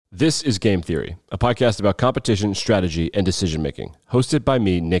This is Game Theory, a podcast about competition, strategy, and decision-making, hosted by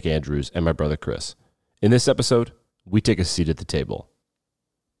me, Nick Andrews, and my brother Chris. In this episode, we take a seat at the table.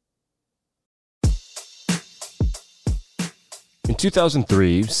 In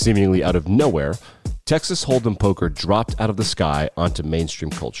 2003, seemingly out of nowhere, Texas Hold'em poker dropped out of the sky onto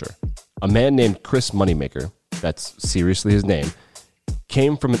mainstream culture. A man named Chris Moneymaker, that's seriously his name,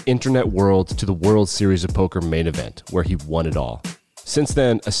 came from an internet world to the World Series of Poker main event, where he won it all. Since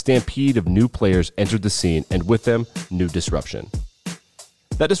then, a stampede of new players entered the scene, and with them, new disruption.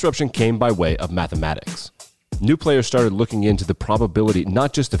 That disruption came by way of mathematics. New players started looking into the probability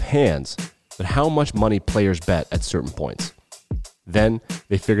not just of hands, but how much money players bet at certain points. Then,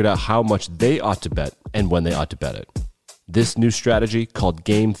 they figured out how much they ought to bet and when they ought to bet it. This new strategy, called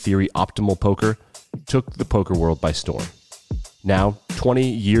Game Theory Optimal Poker, took the poker world by storm. Now, 20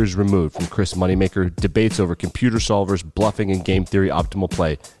 years removed from Chris Moneymaker, debates over computer solvers, bluffing, and game theory optimal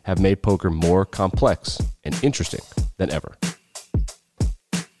play have made poker more complex and interesting than ever.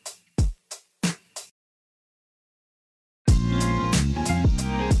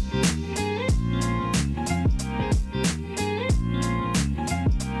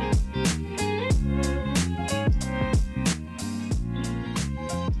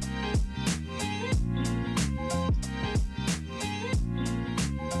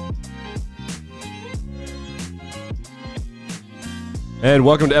 And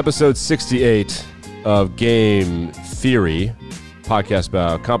welcome to episode 68 of Game Theory, podcast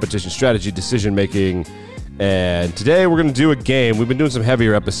about competition, strategy, decision-making. And today we're going to do a game. We've been doing some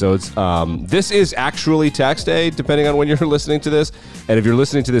heavier episodes. This is actually tax day, depending on when you're listening to this. And if you're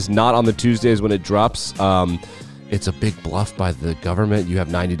listening to this not on the Tuesdays when it drops, it's a big bluff by the government. You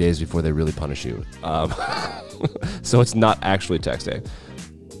have 90 days before they really punish you. So it's not actually tax day.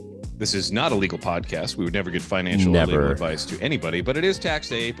 This is not a legal podcast. We would never give financial or legal advice to anybody, but it is tax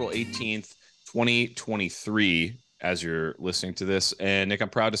day, April 18th, 2023, as you're listening to this. And Nick, I'm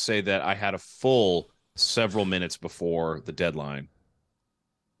proud to say that I had a full several minutes before the deadline.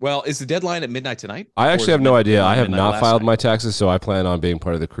 Well, is the deadline at midnight tonight? I actually have no idea. I have not filed my taxes, so I plan on being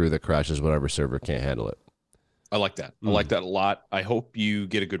part of the crew that crashes whatever server can't handle it. I like that. I like that a lot. I hope you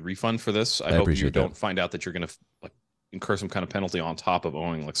get a good refund for this. I hope you don't find out that you're going to incur some kind of penalty on top of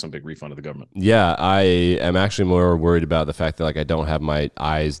owing some big refund to the government. Yeah, I am actually more worried about the fact that I don't have my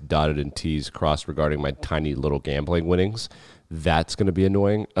I's dotted and T's crossed regarding my tiny little gambling winnings. That's going to be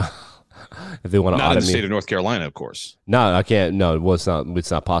annoying. If they want to not in the state of North Carolina, of course. No, I can't. No, well, it's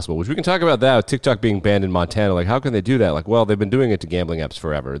not possible. Which we can talk about that. With TikTok being banned in Montana, how can they do that? Well, they've been doing it to gambling apps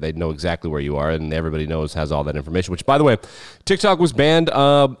forever. They know exactly where you are, and everybody has all that information. Which, by the way, TikTok was banned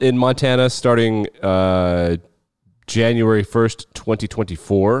in Montana starting January 1st,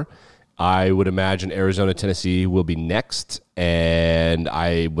 2024. I would imagine Arizona, Tennessee will be next. And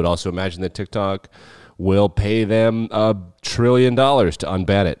I would also imagine that TikTok will pay them $1 trillion to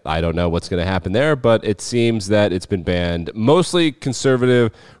unban it. I don't know what's going to happen there, but it seems that it's been banned. Mostly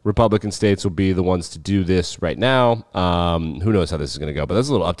conservative Republican states will be the ones to do this right now. Who knows how this is going to go, but that's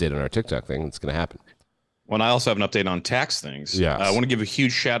a little update on our TikTok thing that's going to happen. Well, and I also have an update on tax things. Yeah, I want to give a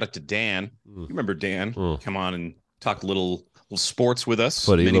huge shout out to Dan. You remember Dan? Come on and talk a little sports with us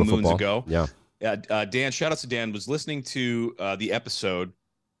many moons ago. Yeah. Dan, shout out to Dan, was listening to the episode,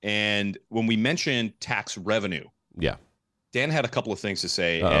 and when we mentioned tax revenue, Dan had a couple of things to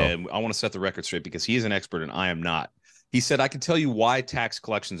say, and I want to set the record straight because he is an expert and I am not. He said, I can tell you why tax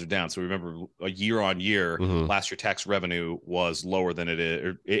collections are down. So remember, a year on year, last year tax revenue was lower than it is.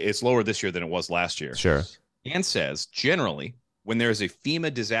 Or it's lower this year than it was last year. Sure. Dan says, generally, when there is a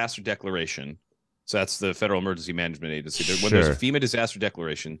FEMA disaster declaration, so that's the Federal Emergency Management Agency. When there's a FEMA disaster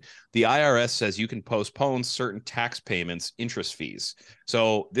declaration, the IRS says you can postpone certain tax payments, interest fees.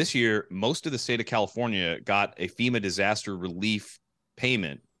 So this year, most of the state of California got a FEMA disaster relief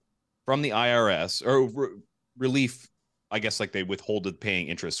payment from the IRS, or relief, I guess, they withholded paying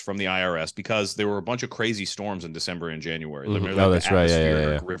interest from the IRS because there were a bunch of crazy storms in December and January. That's right.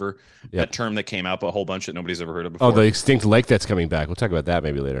 Yeah. River, that term that came out, a whole bunch that nobody's ever heard of before. Oh, the extinct lake that's coming back. We'll talk about that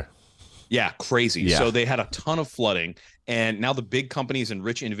maybe later. Yeah, crazy. Yeah. So they had a ton of flooding, and now the big companies and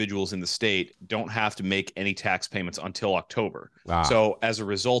rich individuals in the state don't have to make any tax payments until October. So as a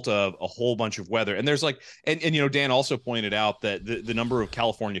result of a whole bunch of weather, and there's and Dan also pointed out that the number of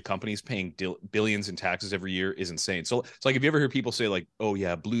California companies paying billions in taxes every year is insane. So it's if you ever hear people say oh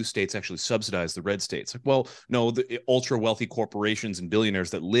yeah, blue states actually subsidize the red states. Well, no, the ultra wealthy corporations and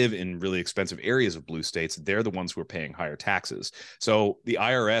billionaires that live in really expensive areas of blue states, they're the ones who are paying higher taxes. So the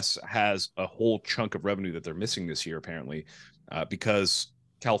IRS has a whole chunk of revenue that they're missing this year, apparently, because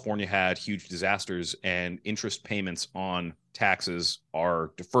California had huge disasters and interest payments on taxes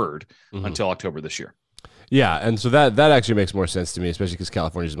are deferred until October this year. Yeah, and so that actually makes more sense to me, especially because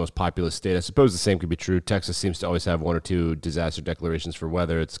California is the most populous state. I suppose the same could be true. Texas seems to always have one or two disaster declarations for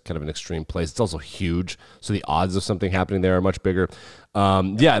weather. It's kind of an extreme place. It's also huge, so the odds of something happening there are much bigger.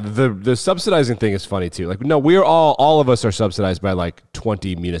 The subsidizing thing is funny too. Like, no, we're all of us are subsidized by like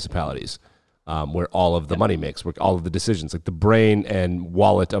 20 municipalities. Where all of the money makes, where all of the decisions, like the brain and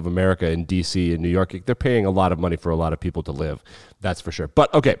wallet of America in D.C. and New York, they're paying a lot of money for a lot of people to live. That's for sure.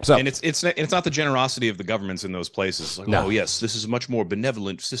 But okay, so and it's not the generosity of the governments in those places. Like, no. Oh yes, this is a much more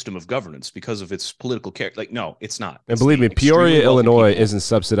benevolent system of governance because of its political character. Like, no, it's not. And believe me, Peoria, Illinois isn't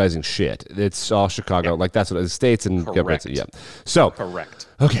subsidizing shit. It's all Chicago. Yeah. Like that's what the states and governments. Yeah. So correct.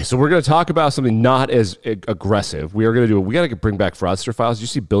 Okay, so we're going to talk about something not as aggressive. We got to bring back Fraudster Files. You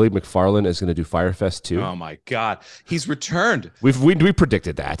see Billy McFarland is going to do Firefest 2. Oh my God. He's returned. We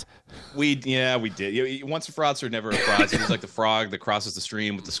predicted that. We did. Once a fraudster, never a fraud. He's like the frog that crosses the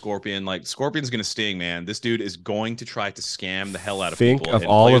stream with the scorpion. Like, scorpion's going to sting, man. This dude is going to try to scam the hell out of people. Think of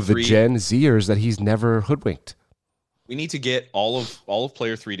all of the Gen Zers that he's never hoodwinked. We need to get all of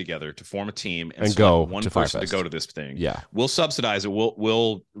Player 3 together to form a team and go one to person Firefest. to go to this thing. Yeah, we'll subsidize it.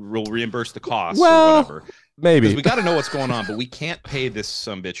 We'll reimburse the costs or whatever. Maybe because we got to know what's going on, but we can't pay this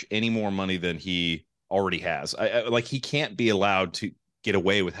sumbitch any more money than he already has. Like, he can't be allowed to get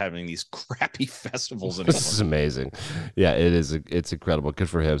away with having these crappy festivals anymore. This is amazing. Yeah, it is. It's incredible. Good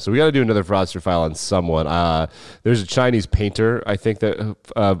for him. So we got to do another Fraudster File on someone. There's a Chinese painter, I think, that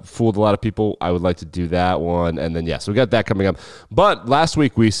fooled a lot of people. I would like to do that one. And then, so we got that coming up. But last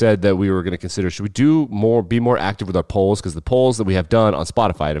week we said that we were going to consider, should we be more active with our polls? Because the polls that we have done on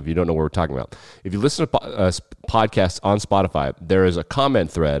Spotify, and if you don't know what we're talking about, if you listen to podcasts on Spotify, there is a comment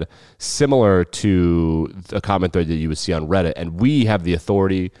thread similar to a comment thread that you would see on Reddit. And we have the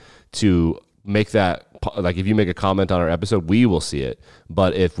authority to make that, like, if you make a comment on our episode, we will see it.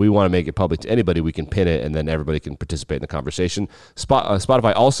 But if we want to make it public to anybody, we can pin it and then everybody can participate in the conversation.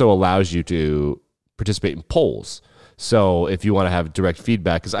 Spotify also allows you to participate in polls. So if you want to have direct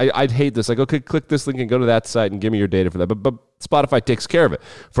feedback, because I'd hate this, like, okay, click this link and go to that site and give me your data for that. But Spotify takes care of it.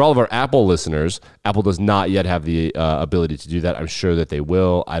 For all of our Apple listeners, Apple does not yet have the ability to do that. I'm sure that they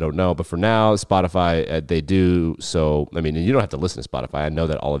will. I don't know. But for now, Spotify, they do. So, I mean, you don't have to listen to Spotify. I know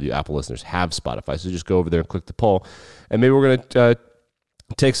that all of you Apple listeners have Spotify. So just go over there and click the poll. And maybe we're going to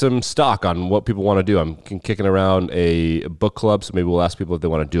take some stock on what people want to do. I'm kicking around a book club, so maybe we'll ask people if they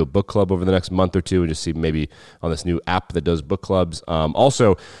want to do a book club over the next month or two and just see maybe on this new app that does book clubs.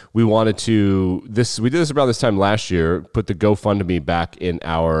 Also, we wanted to, we did this around this time last year, put the GoFundMe back in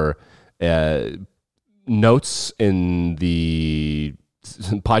our notes in the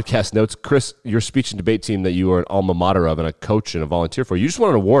podcast notes. Chris, your speech and debate team that you are an alma mater of and a coach and a volunteer for, you just won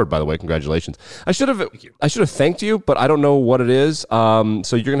an award, by the way. Congratulations. I should have thanked you, but I don't know what it is. So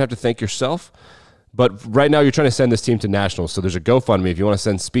you're gonna have to thank yourself. But right now you're trying to send this team to nationals. So there's a GoFundMe if you want to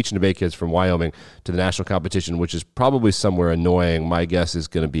send speech and debate kids from Wyoming to the national competition, which is probably somewhere annoying. My guess is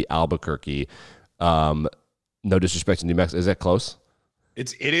going to be Albuquerque. No disrespect to New Mexico. Is that close?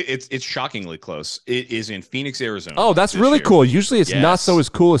 It's shockingly close. It is in Phoenix, Arizona. Oh, that's really cool. Usually it's not so as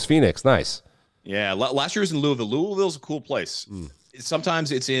cool as Phoenix. Nice. Yeah, last year was in Louisville. Louisville's a cool place.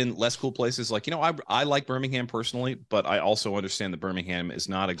 Sometimes it's in less cool places. Like, I like Birmingham personally, but I also understand that Birmingham is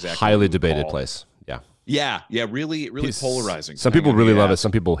not exactly highly debated place. Yeah. Yeah. Really polarizing. Some people really love it.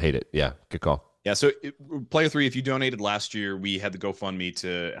 Some people hate it. Yeah. Good call. Yeah, so Player 3, if you donated last year, we had the GoFundMe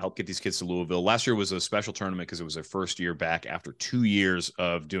to help get these kids to Louisville. Last year was a special tournament because it was their first year back after 2 years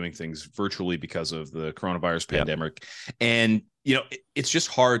of doing things virtually because of the coronavirus pandemic. And, it's just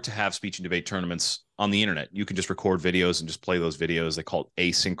hard to have speech and debate tournaments on the internet. You can just record videos and just play those videos. They call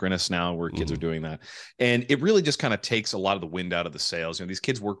it asynchronous now, where kids are doing that. And it really just kind of takes a lot of the wind out of the sails. These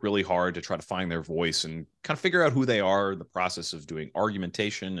kids work really hard to try to find their voice and kind of figure out who they are in the process of doing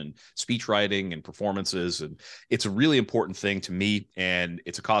argumentation and speech writing and performances. And it's a really important thing to me, and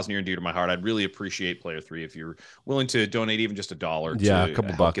it's a cause near and dear to my heart. I'd really appreciate Player 3 if you're willing to donate even just $1 to a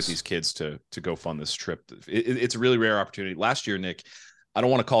couple help bucks. Get these kids to go fund this trip. It's a really rare opportunity. Last year, Nick, I don't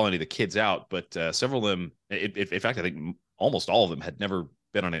want to call any of the kids out, but several of them, in fact, I think almost all of them had never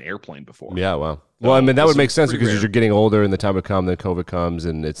been on an airplane before. Yeah, wow. Well, I mean, that would make sense because as you're getting older and the time would come, then COVID comes,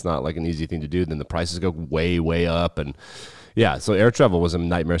 and it's not like an easy thing to do. Then the prices go way, way up. And yeah, so air travel was a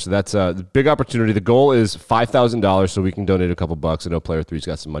nightmare. So that's a big opportunity. The goal is $5,000, so we can donate a couple bucks. I know Player 3's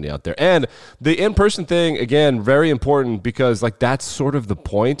got some money out there. And the in-person thing, again, very important because, like, that's sort of the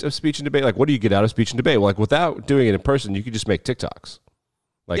point of speech and debate. Like, what do you get out of speech and debate? Well, like, without doing it in person, you could just make TikToks.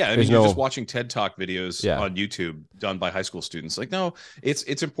 Like, yeah, I mean, you're just watching TED Talk videos on YouTube done by high school students. Like, no, it's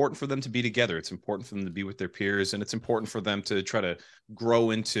important for them to be together. It's important for them to be with their peers, and it's important for them to try to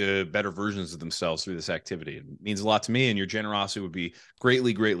grow into better versions of themselves through this activity. It means a lot to me, and your generosity would be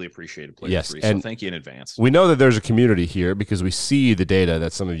greatly, greatly appreciated. Player 3. So thank you in advance. We know that there's a community here because we see the data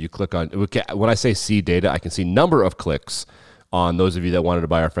that some of you click on. When I say see data, I can see number of clicks on those of you that wanted to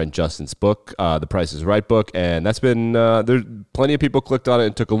buy our friend Justin's book, The Price is Right book. And that's been, there's plenty of people clicked on it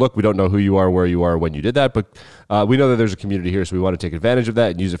and took a look. We don't know who you are, where you are, when you did that, but we know that there's a community here, so we want to take advantage of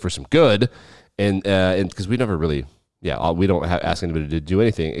that and use it for some good. And because we never really, we don't ask anybody to do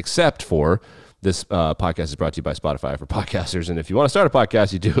anything except for this podcast is brought to you by Spotify for podcasters. And if you want to start a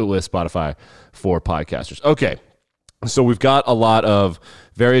podcast, you do it with Spotify for podcasters. Okay. So we've got a lot of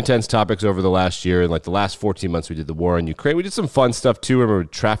very intense topics over the last year. And like the last 14 months, we did the war in Ukraine. We did some fun stuff too. Remember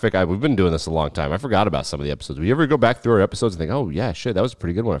traffic? We've been doing this a long time. I forgot about some of the episodes. Do you ever go back through our episodes and think, oh yeah, shit, that was a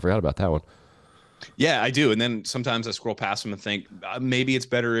pretty good one. I forgot about that one. Yeah, I do. And then sometimes I scroll past them and think maybe it's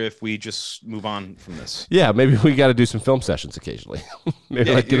better if we just move on from this. Yeah, maybe we got to do some film sessions occasionally.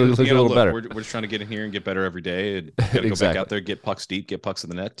 Maybe get a little better. We're just trying to get in here and get better every day. And gotta go back out there, get pucks deep, get pucks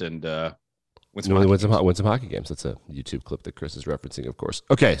in the net, and win some hockey games. That's a YouTube clip that Chris is referencing, of course.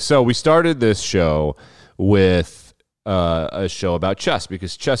 Okay, so we started this show with a show about chess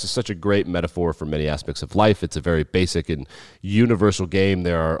because chess is such a great metaphor for many aspects of life. It's a very basic and universal game.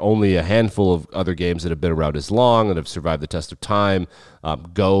 There are only a handful of other games that have been around as long and have survived the test of time.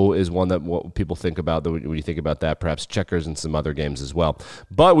 Go is one that what people think about when you think about that, perhaps checkers and some other games as well.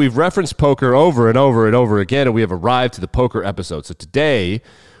 But we've referenced poker over and over and over again, and we have arrived to the poker episode. So today,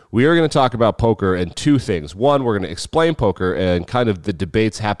 we are going to talk about poker and two things. One, we're going to explain poker and kind of the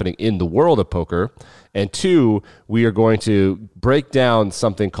debates happening in the world of poker. And two, we are going to break down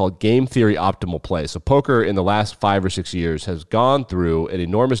something called game theory optimal play. So poker in the last 5 or 6 years has gone through an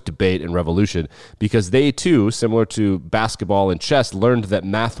enormous debate and revolution because they too, similar to basketball and chess, learned that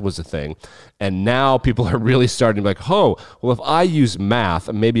math was a thing. And now people are really starting to be like, oh, well, if I use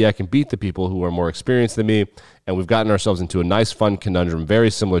math, maybe I can beat the people who are more experienced than me. And we've gotten ourselves into a nice, fun conundrum,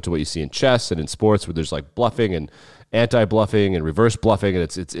 very similar to what you see in chess and in sports, where there's like bluffing and anti-bluffing and reverse bluffing, and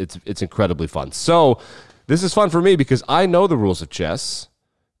it's incredibly fun. So this is fun for me because I know the rules of chess.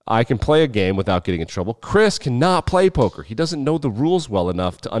 I can play a game without getting in trouble. Chris cannot play poker. He doesn't know the rules well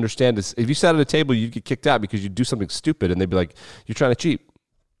enough to understand this. If you sat at a table, you'd get kicked out because you'd do something stupid, and they'd be like, you're trying to cheat.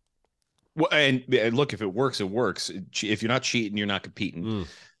 Well, and look, if it works, it works. If you're not cheating, you're not competing.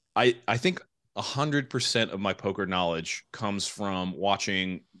 I think 100% of my poker knowledge comes from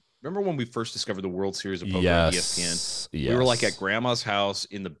watching. Remember when we first discovered the World Series of Poker on ESPN? Yes. We were like at grandma's house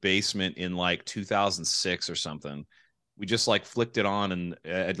in the basement in like 2006 or something. We just like flicked it on and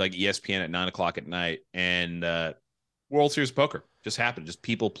at like ESPN at 9:00 at night, and World Series of Poker just happened. Just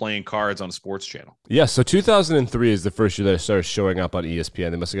people playing cards on a sports channel. Yeah, so 2003 is the first year that it started showing up on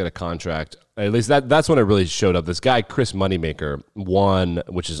ESPN. They must have got a contract. At least that's when it really showed up. This guy, Chris Moneymaker, won,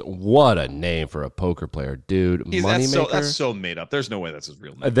 which is what a name for a poker player, dude. Moneymaker? That's so made up. There's no way that's his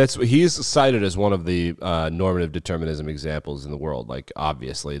real name. He's cited as one of the normative determinism examples in the world. Like,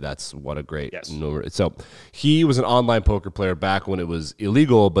 obviously, that's what a great So he was an online poker player back when it was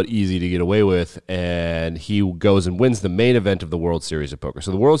illegal but easy to get away with, and he goes and wins the main event of the World Series of Poker.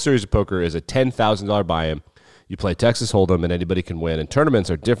 So the World Series of Poker is a $10,000 buy-in. You play Texas Hold'em, and anybody can win. And tournaments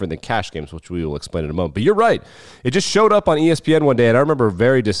are different than cash games, which we will explain in a moment. But you're right; it just showed up on ESPN one day, and I remember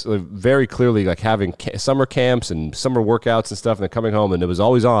very clearly like having summer camps and summer workouts and stuff, and then coming home, and it was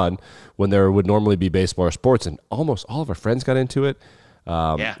always on when there would normally be baseball or sports, and almost all of our friends got into it.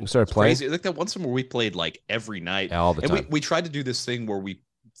 We started playing. Crazy. Like that one summer we played like every night, all the time. And we tried to do this thing where we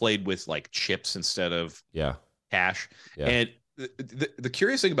played with like chips instead of cash, and. The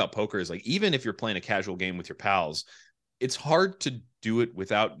curious thing about poker is like even if you're playing a casual game with your pals, it's hard to do it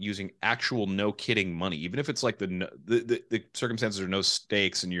without using actual no kidding money. Even if it's like the circumstances are no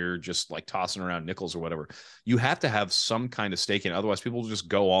stakes and you're just like tossing around nickels or whatever, you have to have some kind of stake in it. Otherwise, people will just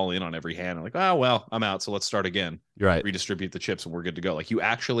go all in on every hand and like, oh well, I'm out, so let's start again. You're right. Redistribute the chips and we're good to go. Like you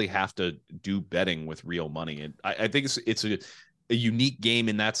actually have to do betting with real money, and I think it's a unique game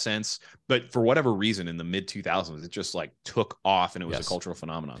in that sense, but for whatever reason in the mid 2000s it just like took off and it was a cultural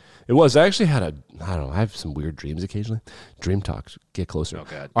phenomenon. It was. I actually had I have some weird dreams occasionally. Dream talks get closer. Oh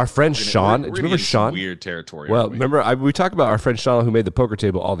god. Our friend Sean, do you remember Sean? Weird territory. Well, remember we talk about our friend Sean who made the poker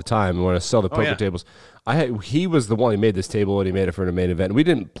table all the time and want to sell the poker tables. He was the one who made this table and he made it for the main event. We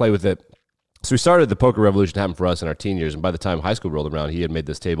didn't play with it. So we started the poker revolution happened for us in our teen years, and by the time high school rolled around, he had made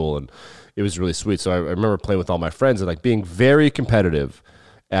this table, and it was really sweet. So I remember playing with all my friends and like being very competitive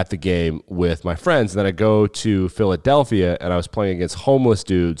at the game with my friends. And then I go to Philadelphia, and I was playing against homeless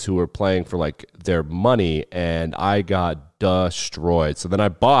dudes who were playing for like their money, and I got destroyed. So then I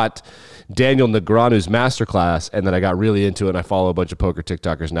bought Daniel Negreanu's masterclass, and then I got really into it, and I follow a bunch of poker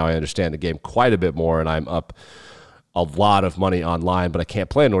TikTokers. Now I understand the game quite a bit more, and I'm up a lot of money online, but I can't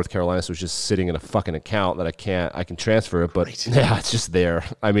play in North Carolina, so it's just sitting in a fucking account that I can transfer it, but right. Yeah, it's just there.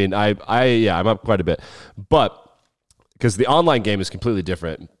 I mean, I'm up quite a bit, but because the online game is completely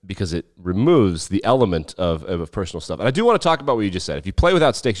different because it removes the element of personal stuff. And I do want to talk about what you just said. If you play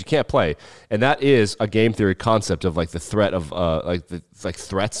without stakes, you can't play. And that is a game theory concept of like the threat of like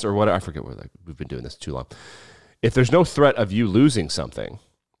threats or whatever. I forget what, like, we've been doing this too long. If there's no threat of you losing something,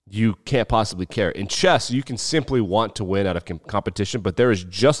 you can't possibly care. In chess, you can simply want to win out of competition, but there is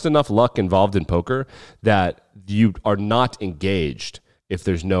just enough luck involved in poker that you are not engaged if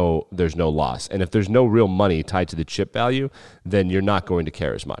there's no loss. And if there's no real money tied to the chip value, then you're not going to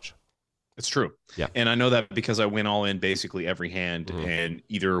care as much. It's true. Yeah. And I know that because I went all in basically every hand and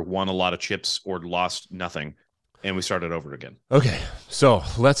either won a lot of chips or lost nothing. And we started over again. Okay, so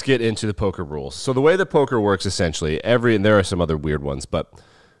let's get into the poker rules. So the way that poker works essentially, and there are some other weird ones, but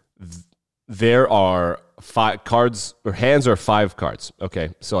there are 5 cards, or hands are 5 cards. Okay,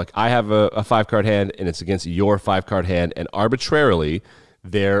 so like I have a 5-card hand, and it's against your 5-card hand, and arbitrarily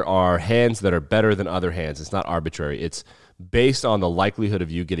there are hands that are better than other hands. It's not arbitrary. It's based on the likelihood of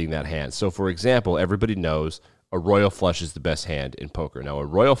you getting that hand. So for example, everybody knows a royal flush is the best hand in poker. Now a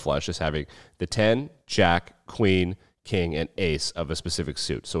royal flush is having the 10, jack, queen, king, and ace of a specific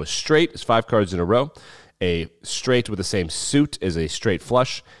suit. So a straight is 5 cards in a row. A straight with the same suit is a straight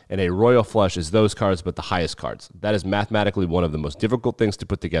flush, and a royal flush is those cards but the highest cards. That is mathematically one of the most difficult things to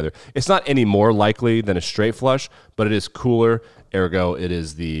put together. It's not any more likely than a straight flush, but it is cooler, ergo it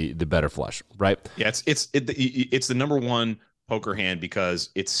is the better flush, right? Yeah, it's the number one poker hand because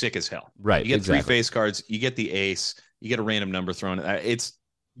it's sick as hell. Right, you get exactly. 3 face cards, you get the ace, you get a random number thrown. It's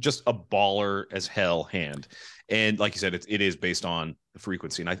just a baller as hell hand. And like you said, it is based on the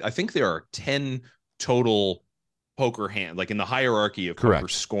frequency. And I think there are 10 total poker hand, like in the hierarchy of poker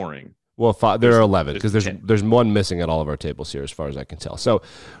scoring. Well, there are 11 because there's one missing at all of our tables here, as far as I can tell. So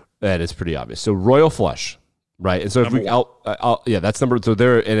that is pretty obvious. So royal flush, right? And so if that's number. So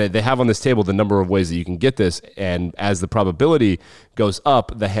they have on this table the number of ways that you can get this, and as the probability goes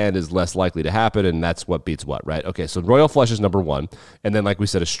up, the hand is less likely to happen, and that's what beats what, right? Okay, so royal flush is number 1, and then like we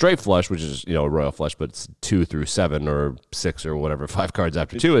said, a straight flush, which is a royal flush, but it's 2 through 7 or 6 or whatever 5 cards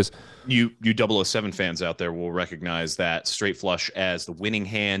after 2 is. You 007 fans out there will recognize that straight flush as the winning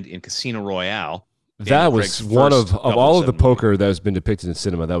hand in Casino Royale. That was one of all of the poker that has been depicted in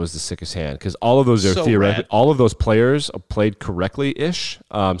cinema. That was the sickest hand because all of those are theoretical. All of those players played correctly-ish.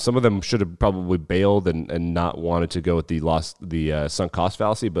 Some of them should have probably bailed and not wanted to go with the sunk cost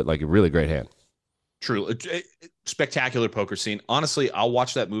fallacy, but like a really great hand. True. Spectacular poker scene. Honestly, I'll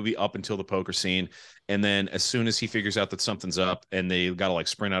watch that movie up until the poker scene. And then as soon as he figures out that something's up and they got to like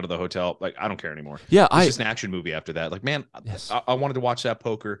sprint out of the hotel, like I don't care anymore. Yeah. It's just an action movie after that. Like, man, yes. I wanted to watch that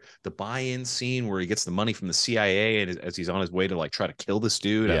poker, the buy-in scene where he gets the money from the CIA and as he's on his way to like try to kill this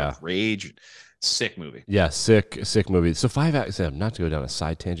dude out of rage. Sick movie. Yeah. Sick movie. So 5 acts, not to go down a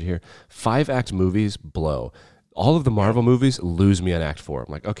side tangent here. 5-act movies blow. All of the Marvel movies lose me on Act 4.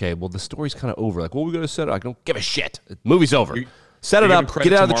 I'm like, okay, well, the story's kind of over. Like, what are we going to set up? I don't give a shit. The movie's over. Set it up.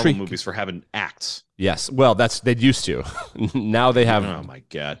 Get out of the tree. Marvel movies for having acts. Yes. Well, they used to. Now they have. Oh my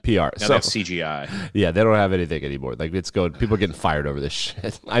god. PR. Now they have CGI. Yeah, they don't have anything anymore. Like people are getting fired over this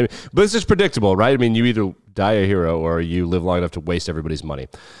shit. But it's just predictable, right? I mean, you either die a hero or you live long enough to waste everybody's money.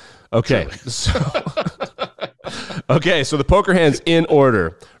 Okay. Okay, so the poker hands in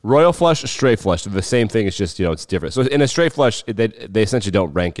order: royal flush, straight flush. They're the same thing. It's just it's different. So in a straight flush, they essentially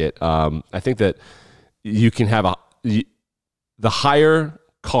don't rank it. I think that you can have the higher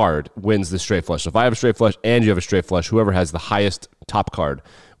card wins the straight flush. So if I have a straight flush and you have a straight flush, whoever has the highest top card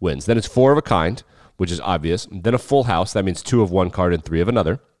wins. Then it's 4 of a kind, which is obvious. Then a full house. That means 2 of one card and 3 of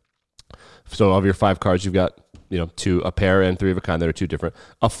another. So of your 5 cards, you've got 2, a pair and 3 of a kind that are 2 different.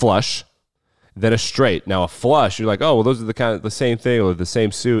 A flush. Then a straight. Now a flush, you're like, oh, well, those are the same thing or the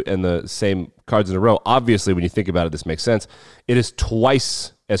same suit and the same cards in a row. Obviously, when you think about it, this makes sense. It is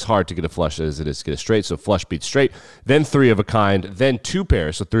twice as hard to get a flush as it is to get a straight. So flush beats straight. Then 3 of a kind. Then 2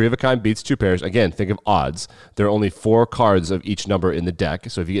 pairs. So 3 of a kind beats 2 pairs. Again, think of odds. There are only 4 cards of each number in the deck.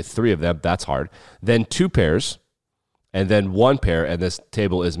 So if you get 3 of them, that's hard. Then 2 pairs. And then 1 pair, and this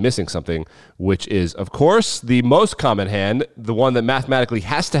table is missing something, which is, of course, the most common hand, the one that mathematically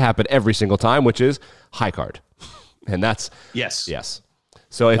has to happen every single time, which is high card. And that's... Yes.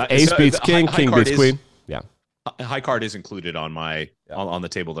 So if ace beats king, king beats queen. Yeah. High card is included on my on the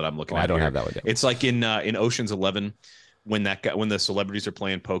table that I'm looking at. I don't here. have that one yet. It's like in Ocean's 11 when the celebrities are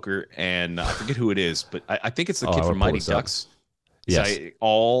playing poker, and I forget who it is, but I think it's the kid from Mighty Ducks. Yes.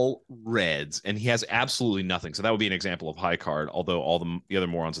 All reds, and he has absolutely nothing. So that would be an example of high card, although all the other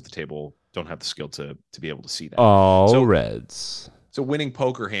morons at the table don't have the skill to be able to see that. All reds. So winning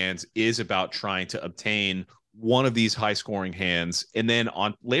poker hands is about trying to obtain one of these high scoring hands, and then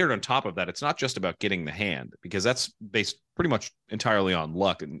layered on top of that, it's not just about getting the hand, because that's based pretty much entirely on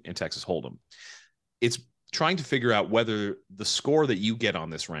luck in Texas Hold'em. It's trying to figure out whether the score that you get on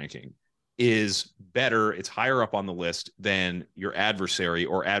this ranking is better, it's higher up on the list than your adversary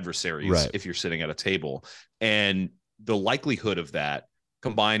or adversaries if you're sitting at a table. And the likelihood of that,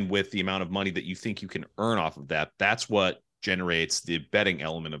 combined with the amount of money that you think you can earn off of that, that's what generates the betting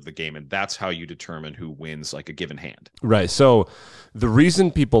element of the game, and that's how you determine who wins like a given hand. Right. So the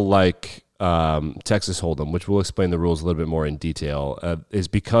reason people like Texas Hold'em, which we'll explain the rules a little bit more in detail, is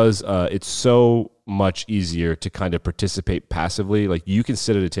because it's so much easier to kind of participate passively. Like, you can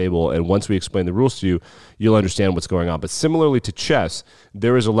sit at a table, and once we explain the rules to you, you'll understand what's going on. But similarly to chess,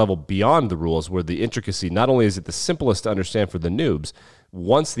 there is a level beyond the rules where the intricacy, not only is it the simplest to understand for the noobs,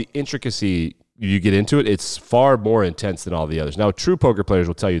 once the intricacy you get into it, it's far more intense than all the others. Now, true poker players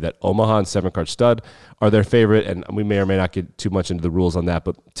will tell you that Omaha and 7-card stud are their favorite, and we may or may not get too much into the rules on that,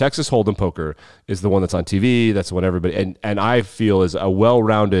 but Texas Hold'em poker is the one that's on TV. That's the one everybody, and I feel is a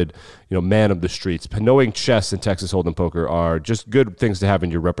well-rounded, man of the streets. Knowing chess and Texas Hold'em poker are just good things to have in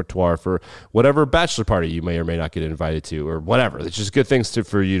your repertoire for whatever bachelor party you may or may not get invited to, or whatever. It's just good things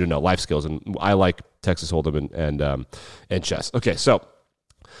for you to know, life skills, and I like Texas Hold'em and chess. Okay, so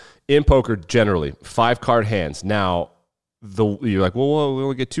in poker, generally, 5-card hands. Now, you're like, well, we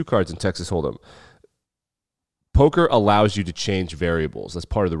only get 2 cards in Texas Hold'em. Poker allows you to change variables. That's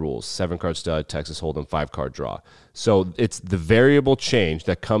part of the rules. 7-card stud, Texas Hold'em, 5-card draw. So it's the variable change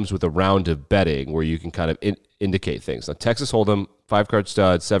that comes with a round of betting where you can kind of indicate things. Now, Texas Hold'em, 5-card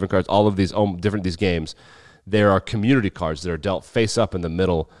stud, 7 cards, all of these different these games, there are community cards that are dealt face up in the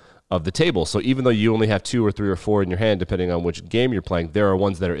middle of the table. So even though you only have 2 or 3 or 4 in your hand, depending on which game you're playing, there are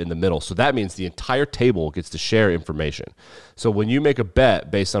ones that are in the middle. So that means the entire table gets to share information. So when you make a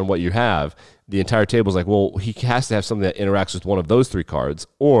bet based on what you have, the entire table is like, well, he has to have something that interacts with one of those 3 cards,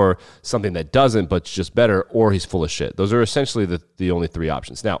 or something that doesn't but it's just better, or he's full of shit. Those are essentially the only 3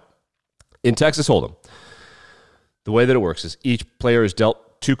 options. Now, in Texas Hold'em, the way that it works is each player is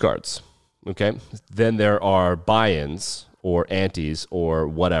dealt 2 cards. Okay? Then there are buy-ins, or antes, or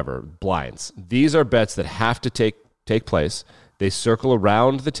whatever, blinds. These are bets that have to take place. They circle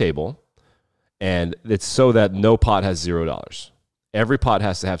around the table, and it's so that no pot has $0. Every pot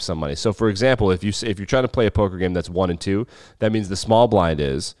has to have some money. So, for example, if you're trying to play a poker game that's 1 and 2, that means the small blind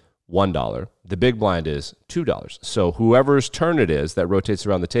is $1. The big blind is $2. So whoever's turn it is that rotates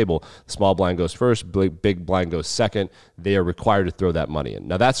around the table, the small blind goes first, big blind goes second. They are required to throw that money in.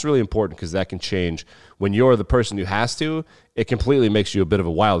 Now, that's really important because that can change. When you're the person who has to, it completely makes you a bit of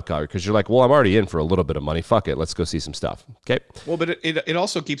a wild card because you're like, well, I'm already in for a little bit of money. Fuck it. Let's go see some stuff. Okay. Well, but it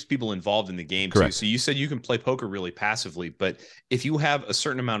also keeps people involved in the game Correct. too. So you said you can play poker really passively, but if you have a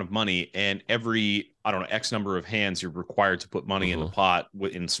certain amount of money and every, I don't know, X number of hands, you're required to put money in the pot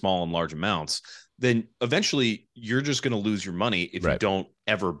in small and large amounts, then eventually you're just going to lose your money if you don't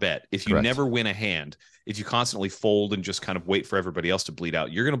ever bet. If you never win a hand, if you constantly fold and just kind of wait for everybody else to bleed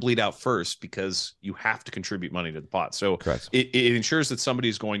out, you're going to bleed out first because you have to contribute money to the pot. So it ensures that somebody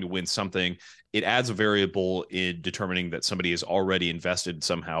is going to win something. It adds a variable in determining that somebody is already invested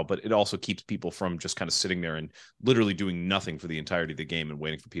somehow, but it also keeps people from just kind of sitting there and literally doing nothing for the entirety of the game and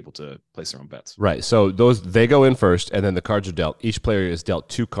waiting for people to place their own bets. Right. So they go in first, and then the cards are dealt. Each player is dealt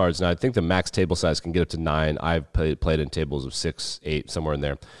 2 cards. Now, I think the max table size can get up to 9. I've played in tables of 6, 8, somewhere in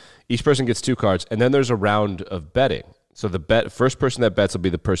there. Each person gets 2 cards, and then there's a round of betting. So the first person that bets will be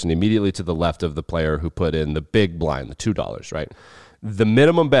the person immediately to the left of the player who put in the big blind, the $2, right? The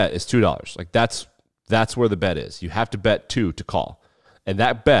minimum bet is $2. Like that's where the bet is. You have to bet 2 to call. And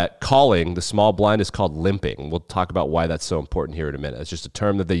that bet, calling the small blind, is called limping. We'll talk about why that's so important here in a minute. It's just a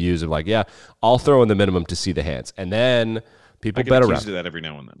term that they use of like, yeah, I'll throw in the minimum to see the hands. And then people bet around. I do that every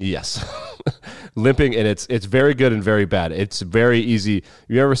now and then. Yes. Limping, and it's very good and very bad. It's very easy.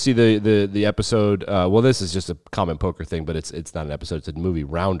 You ever see the episode, well, this is just a common poker thing, but it's not an episode, it's a movie,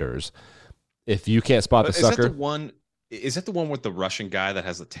 Rounders. If you can't spot the sucker. Is that the one with the Russian guy that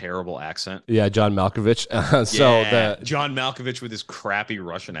has a terrible accent? Yeah, John Malkovich. John Malkovich with his crappy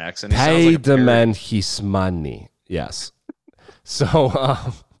Russian accent. Pay the man his money. Yes. So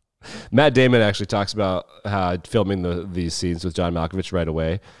Matt Damon actually talks about filming these scenes with John Malkovich right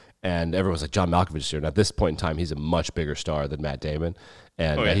away. And everyone's like, John Malkovich is here. And at this point in time, he's a much bigger star than Matt Damon.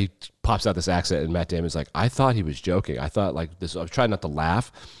 And he pops out this accent, and Matt Damon's like, I thought he was joking. I thought like this. I was trying not to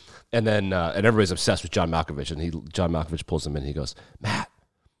laugh. And then and everybody's obsessed with John Malkovich. And John Malkovich pulls him in. And he goes, Matt,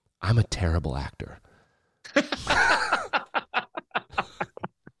 I'm a terrible actor.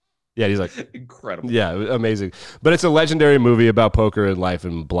 Yeah, he's like incredible. Yeah, amazing. But it's a legendary movie about poker and life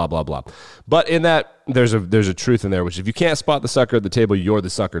and blah blah blah. But in that, there's a truth in there, which if you can't spot the sucker at the table, you're the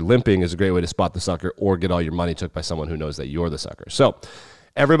sucker. Limping is a great way to spot the sucker or get all your money took by someone who knows that you're the sucker. So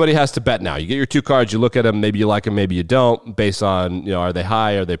everybody has to bet now. You get your 2 cards, you look at them, maybe you like them, maybe you don't, based on, are they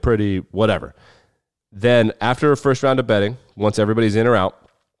high, are they pretty, whatever. Then after a first round of betting, once everybody's in or out,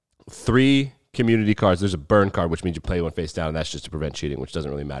 3 community cards. There's a burn card, which means you play one face down, and that's just to prevent cheating, which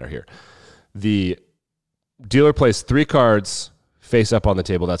doesn't really matter here. The dealer plays 3 cards face up on the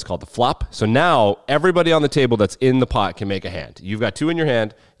table. That's called the flop. So now everybody on the table that's in the pot can make a hand. You've got 2 in your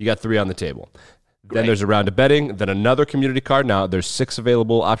hand. You got 3 on the table. Great. Then there's a round of betting. Then another community card. Now there's 6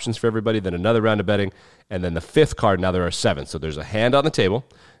 available options for everybody. Then another round of betting. And then the 5th card, now there are 7. So there's a hand on the table.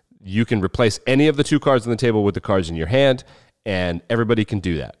 You can replace any of the 2 cards on the table with the cards in your hand, and everybody can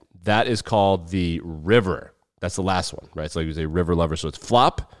do that. That is called the river. That's the last one, right? So like you say river lover. So it's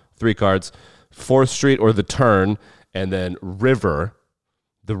flop, 3 cards, 4th street or the turn, and then river.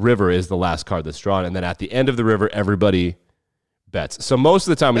 The river is the last card that's drawn. And then at the end of the river, everybody bets. So most of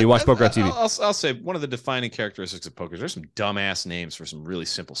the time when you watch poker on TV. I'll say one of the defining characteristics of poker is there's some dumbass names for some really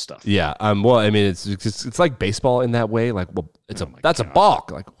simple stuff. Yeah. Well, I mean, it's like baseball in that way. Like, well, that's a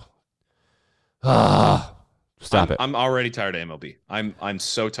balk. Like, stop it. I'm already tired of MLB. I'm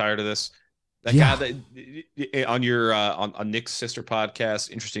so tired of this. That guy that on your on Nick's sister podcast,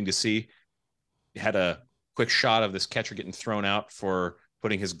 interesting to see, had a quick shot of this catcher getting thrown out for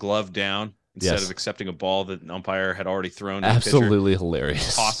putting his glove down instead of accepting a ball that an umpire had already thrown. Absolutely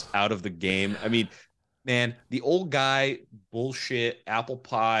hilarious. Tossed out of the game. I mean, man, the old guy bullshit, apple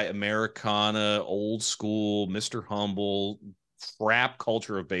pie, Americana, old school, Mr. Humble, crap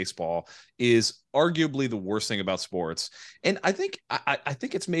culture of baseball is arguably the worst thing about sports. And I think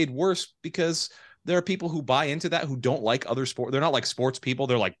it's made worse because there are people who buy into that who don't like other sport. They're not like sports people.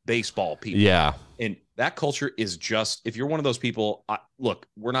 They're like baseball people. Yeah. And that culture is just, if you're one of those people, look,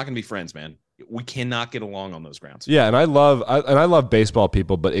 we're not going to be friends, man. We cannot get along on those grounds. Yeah. And I love baseball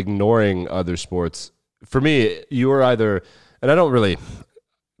people, but ignoring other sports. For me, you are either, and I don't really,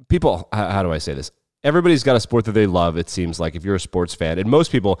 people, how do I say this? Everybody's got a sport that they love, it seems like, if you're a sports fan. And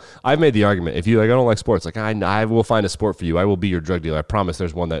most people, I've made the argument, if you like, I don't like sports, like I will find a sport for you. I will be your drug dealer. I promise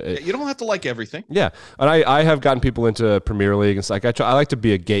there's one that... You don't have to like everything. Yeah. And I have gotten people into Premier League. It's like, I like to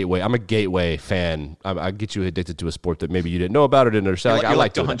be a gateway. I'm a gateway fan. I get you addicted to a sport that maybe you didn't know about or didn't understand. I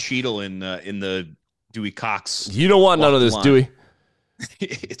like Don Cheadle in the Dewey Cox. You don't want none of this, Dewey.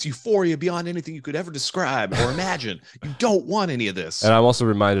 It's euphoria beyond anything you could ever describe or imagine. You don't want any of this. And I'm also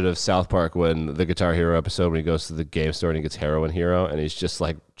reminded of South Park when the Guitar Hero episode when he goes to the game store and he gets Heroin Hero and he's just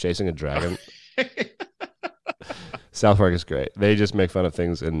like chasing a dragon. South Park is great. They just make fun of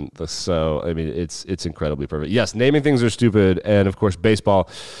things I mean, it's incredibly perfect. Yes, naming things are stupid, and of course baseball.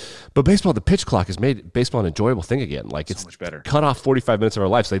 But baseball, the pitch clock has made baseball an enjoyable thing again. Like it's so much better. Cut off 45 minutes of our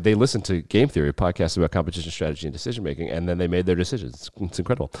lives. Like they listen to Game Theory, a podcast about competition strategy and decision making, and then they made their decisions. It's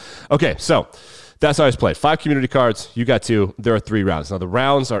incredible. Okay, so that's how it's played. 5 community cards. You got 2. There are 3 rounds. Now the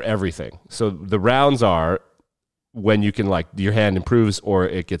rounds are everything. So the rounds are when you can like your hand improves or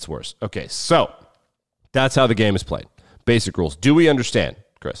it gets worse. Okay, so that's how the game is played. Basic rules. Do we understand,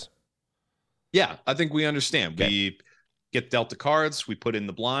 Chris? Yeah, I think we understand. Okay. We get dealt the cards. We put in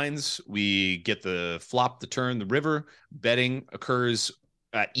the blinds. We get the flop, the turn, the river. Betting occurs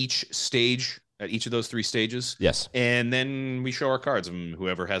at each stage, at each of those 3 stages. Yes. And then we show our cards, and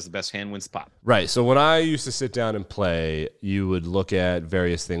whoever has the best hand wins the pot. Right. So when I used to sit down and play, you would look at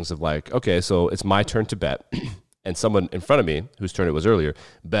various things of like, okay, so it's my turn to bet. And someone in front of me, whose turn it was earlier,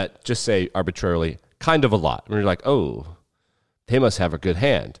 bet, just say arbitrarily, kind of a lot. And you're like, oh, they must have a good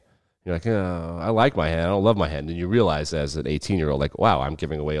hand. You're like, oh, I like my hand. I don't love my hand. And you realize as an 18-year-old, like, wow, I'm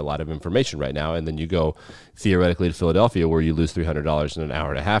giving away a lot of information right now. And then you go theoretically to Philadelphia where you lose $300 in an hour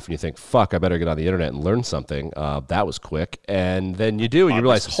and a half. And you think, fuck, I better get on the internet and learn something. That was quick. And then you do. And you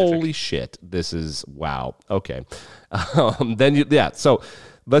realize, holy shit, this is, wow. Okay. So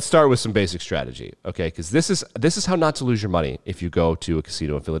let's start with some basic strategy. Okay. Because this is how not to lose your money if you go to a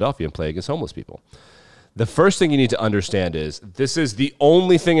casino in Philadelphia and play against homeless people. The first thing you need to understand is this is the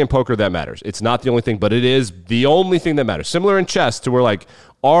only thing in poker that matters. It's not the only thing, but it is the only thing that matters. Similar in chess to where like,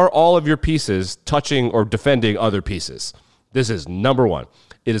 are all of your pieces touching or defending other pieces? This is number 1.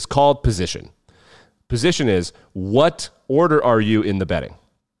 It is called position. Position is what order are you in the betting?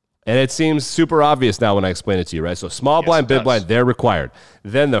 And it seems super obvious now when I explain it to you, right? So small blind, big blind, they're required.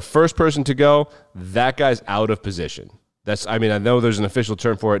 Then the first person to go, that guy's out of position. I know there's an official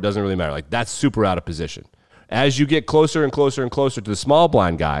term for it. It doesn't really matter. Like, that's super out of position. As you get closer and closer and closer to the small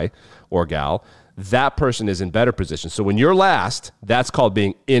blind guy or gal, that person is in better position. So when you're last, that's called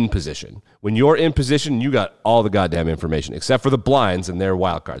being in position. When you're in position, you got all the goddamn information, except for the blinds and their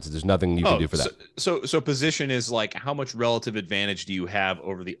wild cards. There's nothing you can do for that. So position is like, how much relative advantage do you have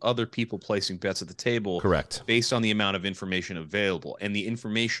over the other people placing bets at the table? Correct. Based on the amount of information available. And the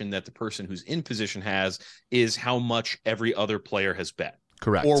information that the person who's in position has is how much every other player has bet.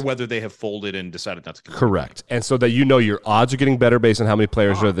 Correct. Or whether they have folded and decided not to continue. Correct. And so that your odds are getting better based on how many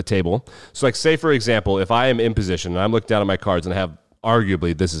players are at the table. So, like, say, for example, if I am in position and I'm looking down at my cards and I have,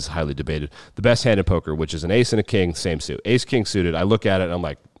 arguably, this is highly debated, the best hand in poker, which is an ace and a king, same suit. Ace, king suited, I look at it and I'm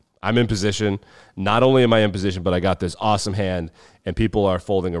like, I'm in position. Not only am I in position, but I got this awesome hand and people are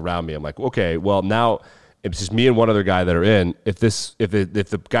folding around me. I'm like, okay, well, now it's just me and one other guy that are in. If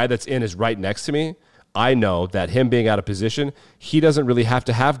the guy that's in is right next to me, I know that him being out of position, he doesn't really have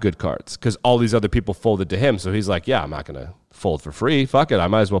to have good cards because all these other people folded to him. So he's like, yeah, I'm not going to fold for free. Fuck it. I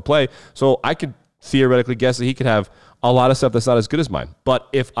might as well play. So I could theoretically guess that he could have a lot of stuff that's not as good as mine. But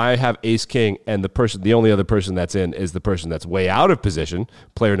if I have ace king and the only other person that's in is the person that's way out of position,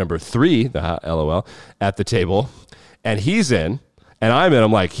 player number 3, the LOL, at the table, and he's in, and I'm in,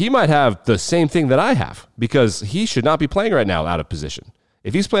 I'm like, he might have the same thing that I have because he should not be playing right now out of position.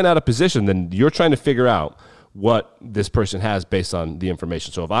 If he's playing out of position, then you're trying to figure out what this person has based on the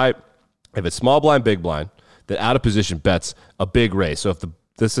information. So if it's small blind, big blind, that out of position bets a big raise. So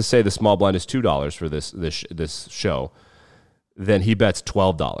let's just say the small blind is $2 for this show, then he bets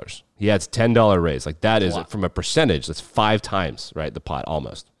 $12. He adds $10 raise. Like, that is, from a percentage, that's 5 times, right? The pot,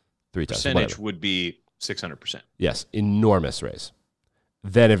 almost 3 times. Percentage would be 600%. Yes, enormous raise.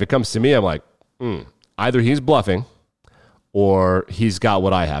 Then if it comes to me, I'm like, either he's bluffing or he's got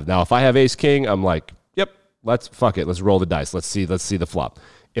what I have. Now, if I have ace king, I'm like, yep, let's roll the dice. Let's see the flop.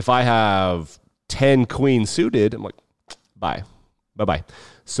 If I have 10 queen suited, I'm like, bye-bye.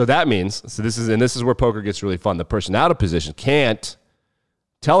 So that means, this is where poker gets really fun. The person out of position can't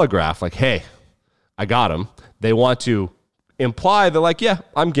telegraph like, hey, I got him. They want to imply that, like, yeah,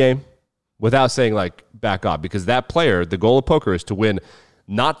 I'm game, without saying, like, back off, because that player, the goal of poker is to win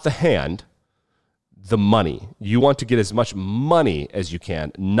not the hand, the money. You want to get as much money as you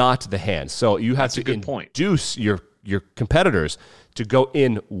can, not the hand. So you have to induce your competitors to go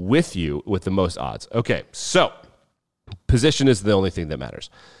in with you with the most odds. Okay, so position is the only thing that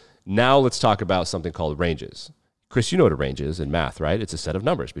matters. Now let's talk about something called ranges. Chris, you know what a range is in math, right? It's a set of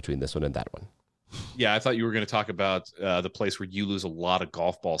numbers between this one and that one. Yeah, I thought you were going to talk about the place where you lose a lot of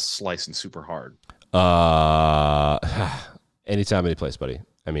golf balls slicing super hard. Anytime, any place, buddy.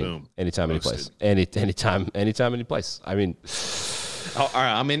 I mean, boom. Anytime, any place. Anytime, any place. I mean, all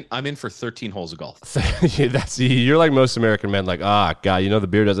right. I'm in for 13 holes of golf. You're like most American men. Like, God, the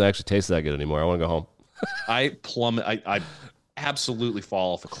beer doesn't actually taste that good anymore. I want to go home. I absolutely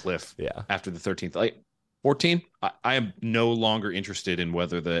fall off a cliff. Yeah. After the 13th, like 14, I am no longer interested in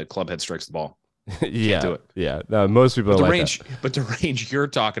whether the club head strikes the ball. Yeah, do it. Yeah. No, most people but like range, that. But the range you're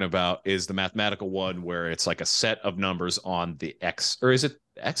talking about is the mathematical one where it's like a set of numbers on the X, or is it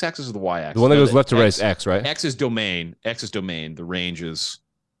X-axis or the Y-axis? The one that goes left to right is X, right? X is domain. The range is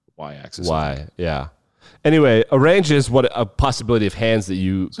Y-axis. Y, yeah. Anyway, a range is what a possibility of hands that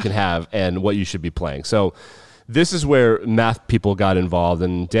you can have and what you should be playing. So this is where math people got involved,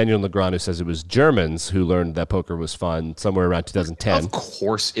 and Daniel Negreanu says it was Germans who learned that poker was fun somewhere around 2010. Of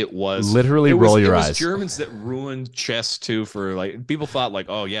course it was. Literally roll your eyes. It was Germans that ruined chess too. For like, people thought like,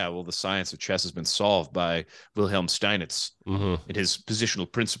 oh yeah, well the science of chess has been solved by Wilhelm Steinitz and his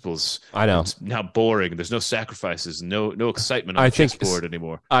positional principles. I know. It's now boring. There's no sacrifices, no excitement on the chessboard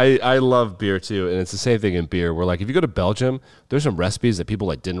anymore. I love beer too, and it's the same thing in beer. Where like if you go to Belgium, there's some recipes that people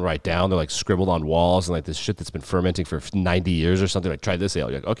like didn't write down. They're like scribbled on walls and like this shit that's been fermenting for 90 years or something. Like, try this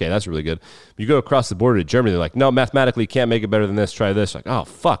ale. You're like, okay, that's really good. You go across the border to Germany, they're like, no, mathematically you can't make it better than this. Try this. Like, oh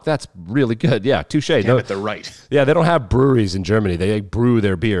fuck, that's really good. Yeah, touche. Damn it, they're right. Yeah, they don't have breweries in Germany. They like, brew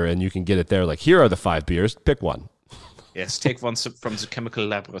their beer, and you can get it there. Like, here are the 5 beers. Pick one. Yes, take one from the chemical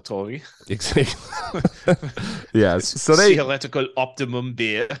laboratory. Exactly. Yes. So theoretical optimum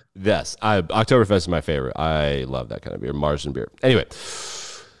beer. Yes, Oktoberfest is my favorite. I love that kind of beer, Marzen beer. Anyway,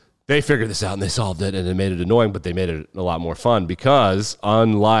 they figured this out and they solved it, and it made it annoying, but they made it a lot more fun because,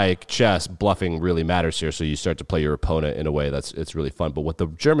 unlike chess, bluffing really matters here. So you start to play your opponent in a way it's really fun. But what the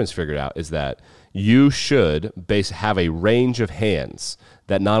Germans figured out is that you should have a range of hands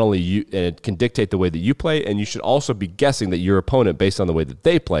that not only you, and it can dictate the way that you play, and you should also be guessing that your opponent, based on the way that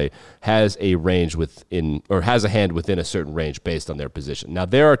they play, has a range within, or has a hand within a certain range based on their position. Now,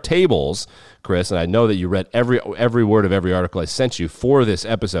 there are tables, Chris, and I know that you read every word of every article I sent you for this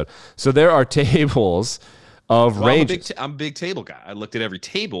episode. So there are tables of ranges. I'm a big table guy. I looked at every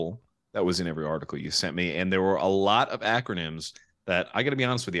table that was in every article you sent me, and there were a lot of acronyms that, I got to be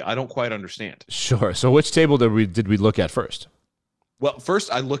honest with you, I don't quite understand. Sure. So which table did we look at first? Well,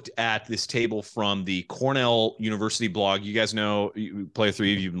 first I looked at this table from the Cornell University blog. You guys know, Player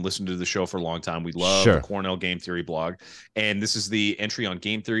 3, you've been listening to the show for a long time. We love the Cornell Game Theory blog. And this is the entry on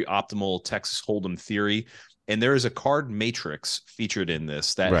Game Theory, Optimal Texas Hold'em Theory. And there is a card matrix featured in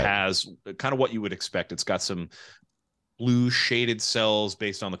this that has kind of what you would expect. It's got some blue shaded cells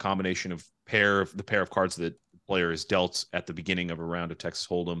based on the combination of the pair of cards that the player is dealt at the beginning of a round of Texas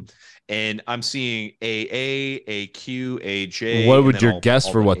Hold'em. And I'm seeing a Q, a J. What would your guess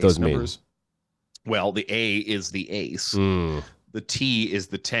for what those mean? Well, the A is the ace. The T is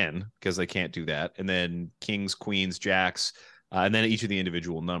the 10, because they can't do that. And then kings, queens, jacks, and then each of the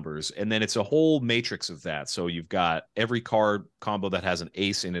individual numbers. And then it's a whole matrix of that. So you've got every card combo that has an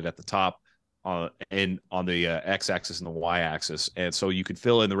ace in it at the top, and on the x-axis and the y-axis. And so you could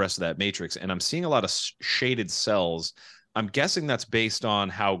fill in the rest of that matrix. And I'm seeing a lot of shaded cells. I'm guessing that's based on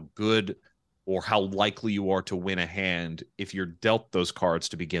how good or how likely you are to win a hand if you're dealt those cards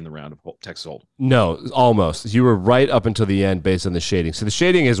to begin the round of Texas Hold'em. No, almost. You were right up until the end based on the shading. So the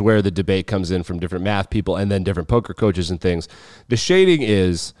shading is where the debate comes in from different math people and then different poker coaches and things. The shading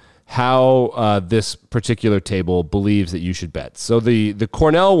is how this particular table believes that you should bet. So the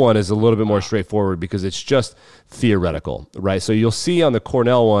Cornell one is a little bit more straightforward because it's just theoretical, right? So you'll see on the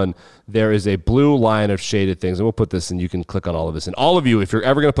Cornell one, there is a blue line of shaded things, and we'll put this, and you can click on all of this. And all of you, if you're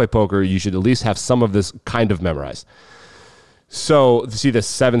ever going to play poker, you should at least have some of this kind of memorized. So see this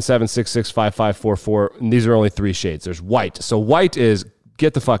 7, 7, 6, 6, 5, 5, 4, 4, and these are only 3 shades. There's white. So white is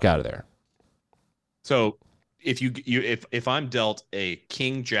get the fuck out of there. So if I'm dealt a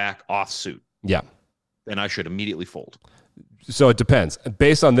king jack offsuit, then I should immediately fold. So it depends.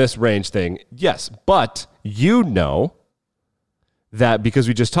 Based on this range thing, yes. But you know that because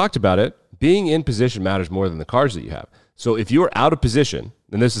we just talked about it, being in position matters more than the cards that you have. So if you're out of position,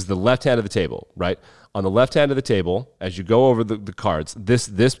 and this is the left hand of the table, right? On the left hand of the table, as you go over the cards,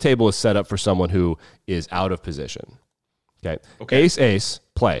 this table is set up for someone who is out of position. Okay. Ace, ace,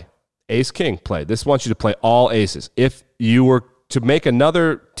 play. Ace, king, play. This wants you to play all aces. If you were to make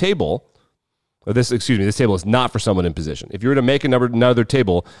another table, this table is not for someone in position. If you were to make another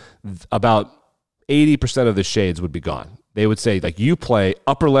table, about 80% of the shades would be gone. They would say, like, you play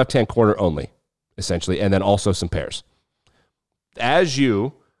upper left-hand corner only, essentially, and then also some pairs. As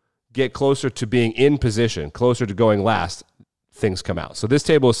you get closer to being in position, closer to going last, things come out. So this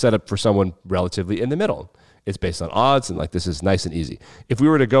table is set up for someone relatively in the middle. It's based on odds, and like this is nice and easy. If we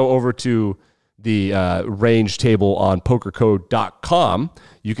were to go over to the range table on pokercode.com,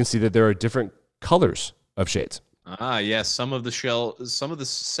 you can see that there are different colors of shades. Yes. Some of the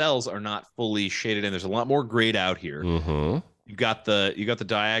cells are not fully shaded in. There's a lot more grayed out here. Mm-hmm. You got the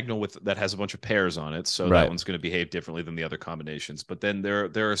diagonal that has a bunch of pairs on it, so that one's going to behave differently than the other combinations. But then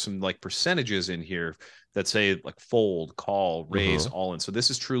there are some like percentages in here that say like fold, call, raise, all in. So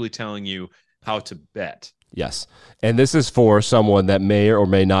this is truly telling you how to bet. Yes. And this is for someone that may or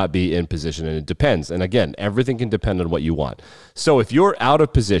may not be in position, and it depends. And again, everything can depend on what you want. So if you're out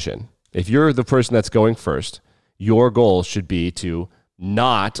of position, if you're the person that's going first, your goal should be to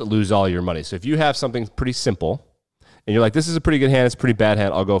not lose all your money. So if you have something pretty simple and you're like, this is a pretty good hand, it's a pretty bad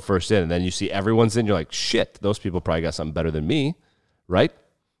hand, I'll go first in. And then you see everyone's in, you're like, shit, those people probably got something better than me, right?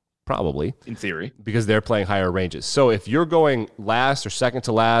 Probably. In theory. Because they're playing higher ranges. So if you're going last or second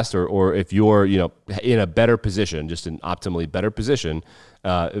to last, or if you're, in a better position, just an optimally better position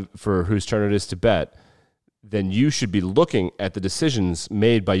for whose turn it is to bet, then you should be looking at the decisions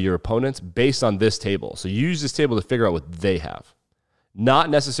made by your opponents based on this table. So you use this table to figure out what they have,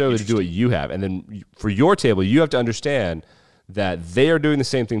 not necessarily to do what you have. And then for your table, you have to understand that they are doing the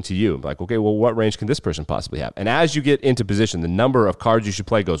same thing to you. Like, okay, well, what range can this person possibly have? And as you get into position, the number of cards you should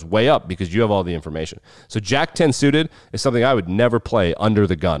play goes way up because you have all the information. So Jack 10 suited is something I would never play under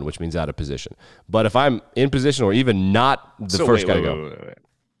the gun, which means out of position. But if I'm in position or even not the first guy to go. Wait.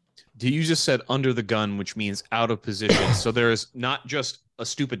 You just said under the gun, which means out of position. So there is not just a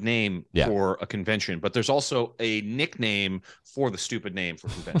stupid name for a convention, but there's also a nickname for the stupid name for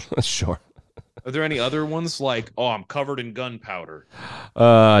convention. Sure. Are there any other ones like, I'm covered in gunpowder?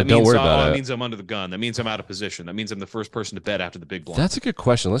 Don't worry about it. That means I'm under the gun. That means I'm out of position. That means I'm the first person to bet after the big blind. That's a good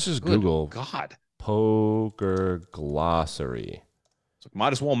question. Let's just Google God. poker glossary. So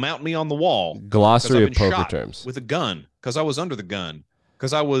might as well mount me on the wall. Glossary of poker terms. With a gun, because I was under the gun,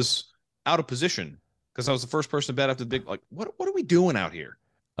 because I was out of position, because I was the first person to bet after the big. Like, what are we doing out here?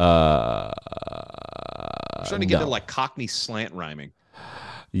 I'm starting to get into like Cockney slant rhyming.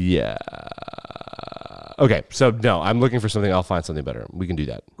 Yeah. Okay, so no, I'm looking for something. I'll find something better. We can do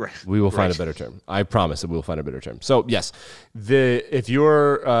that. Great. We will find a better term. I promise that we will find a better term. So yes, if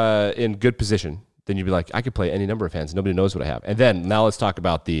you're in good position, then you'd be like, I could play any number of hands. Nobody knows what I have. And then now let's talk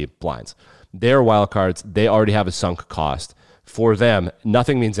about the blinds. They're wild cards. They already have a sunk cost. For them,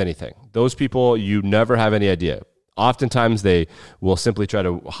 nothing means anything. Those people, you never have any idea. Oftentimes, they will simply try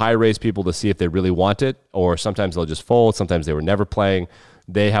to high raise people to see if they really want it, or sometimes they'll just fold. Sometimes they were never playing.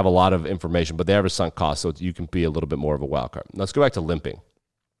 They have a lot of information, but they have a sunk cost, so you can be a little bit more of a wild card. Let's go back to limping.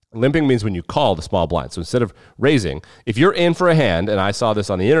 Limping means when you call the small blind. So instead of raising, if you're in for a hand, and I saw this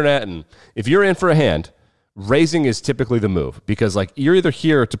on the internet, and if you're in for a hand, raising is typically the move because like you're either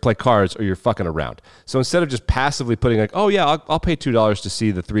here to play cards or you're fucking around. So instead of just passively putting like, oh yeah, I'll pay $2 to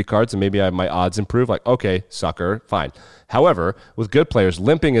see the 3 cards and maybe my odds improve. Like, okay, sucker, fine. However, with good players,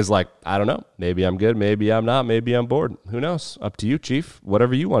 limping is like, I don't know, maybe I'm good, maybe I'm not, maybe I'm bored. Who knows? Up to you, Chief.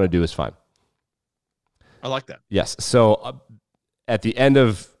 Whatever you want to do is fine. I like that. Yes. So at the end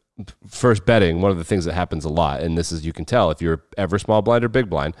of first betting, one of the things that happens a lot, and this is, you can tell if you're ever small blind or big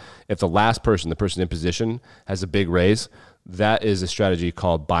blind, if the last person, the person in position, has a big raise, that is a strategy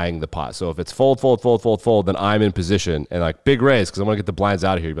called buying the pot. So if it's fold, then I'm in position and like big raise because I want to get the blinds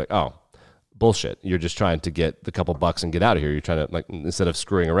out of here. You're like, oh, bullshit. You're just trying to get the couple bucks and get out of here. You're trying to, like, instead of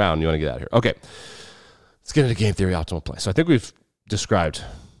screwing around, you want to get out of here. Okay, let's get into game theory optimal play. So I think we've described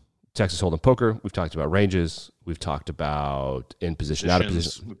Texas Hold'em poker. We've talked about ranges. We've talked about in position, out of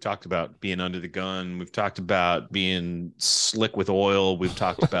position. We've talked about being under the gun. We've talked about being slick with oil. We've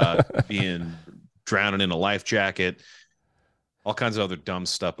talked about being drowning in a life jacket. All kinds of other dumb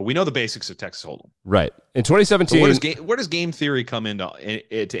stuff. But we know the basics of Texas Hold'em. Right. In 2017. So where does game theory come into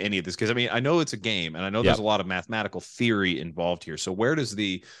to any of this? Because, I mean, I know it's a game, and I know there's a lot of mathematical theory involved here. So where does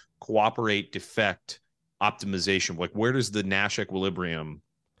the cooperate defect optimization, like where does the Nash equilibrium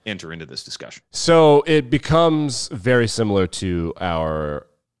enter into this discussion? So it becomes very similar to our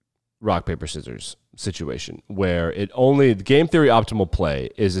rock, paper, scissors situation where the game theory optimal play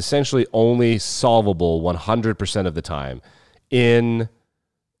is essentially only solvable 100% of the time in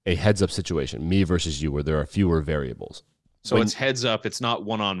a heads up situation, me versus you, where there are fewer variables. So it's heads up. It's not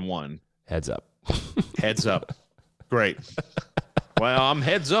one-on-one. Heads up. Heads up. Great. Well, I'm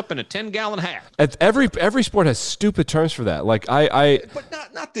heads up in a 10-gallon hat. Every sport has stupid terms for that. Like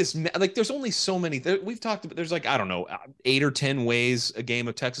but not this. Like, there's only so many. We've talked about. There's like, I don't know, 8 or 10 ways a game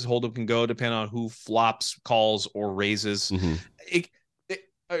of Texas Hold'em can go, depending on who flops, calls, or raises. Mm-hmm.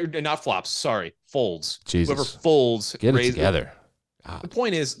 Not flops. Sorry, folds. Jesus. Whoever folds, get it together. The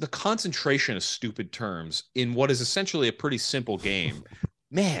point is the concentration of stupid terms in what is essentially a pretty simple game.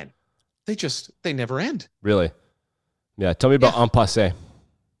 Man, they never end. Really. Yeah, tell me about en passé.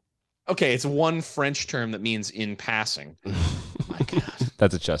 Okay, it's one French term that means in passing. My God.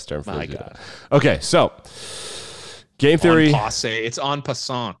 That's a chess term for My you. God. Okay, so game theory. En passé. It's en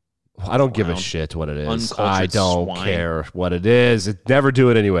passant. I don't give a shit what it is. I don't care what it is. Never do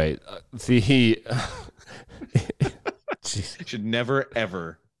it anyway. Should never,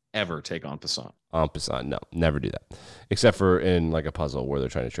 ever take en passant. En passant, no, never do that. Except for in like a puzzle where they're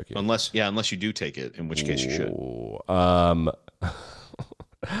trying to trick you. Unless you do take it, in which case you should.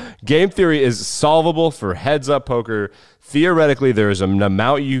 Game theory is solvable for heads up poker. Theoretically, there is an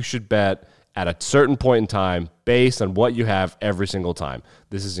amount you should bet at a certain point in time based on what you have every single time.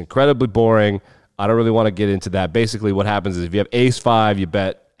 This is incredibly boring. I don't really want to get into that. Basically, what happens is if you have ace 5, you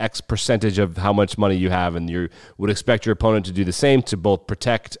bet X percentage of how much money you have, and you would expect your opponent to do the same to both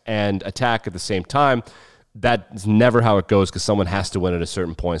protect and attack at the same time. That's never how it goes because someone has to win at a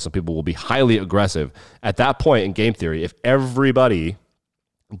certain point. Some people will be highly aggressive. At that point in game theory, if everybody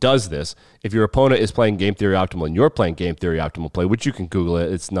does this, if your opponent is playing game theory optimal and you're playing game theory optimal play, which you can Google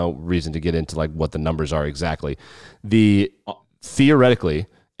it, it's no reason to get into like what the numbers are exactly. Theoretically,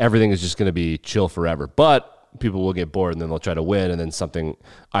 everything is just going to be chill forever. But people will get bored and then they'll try to win, and then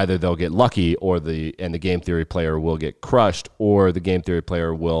either they'll get lucky or the game theory player will get crushed, or the game theory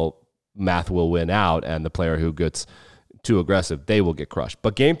player math will win out, and the player who gets too aggressive, they will get crushed.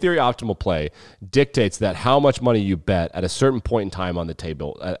 But game theory optimal play dictates that how much money you bet at a certain point in time on the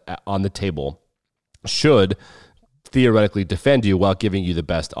table should theoretically defend you while giving you the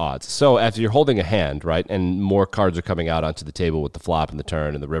best odds. So after you're holding a hand, right, and more cards are coming out onto the table with the flop and the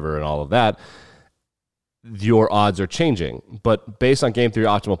turn and the river and all of that, your odds are changing. But based on game theory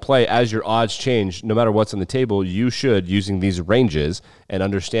optimal play, as your odds change, no matter what's on the table, you should, using these ranges and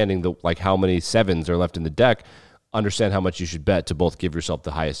understanding the like how many sevens are left in the deck, understand how much you should bet to both give yourself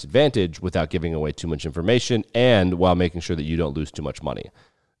the highest advantage without giving away too much information and while making sure that you don't lose too much money.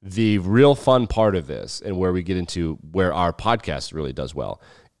 The real fun part of this, and where we get into where our podcast really does well,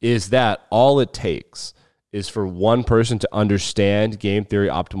 is that all it takes is for one person to understand game theory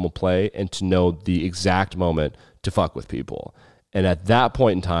optimal play and to know the exact moment to fuck with people. And at that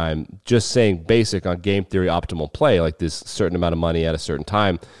point in time, just saying basic on game theory optimal play, like this certain amount of money at a certain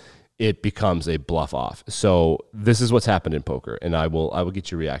time, it becomes a bluff off. So this is what's happened in poker, and I will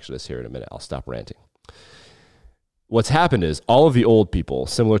get your reaction to this here in a minute. I'll stop ranting. What's happened is all of the old people,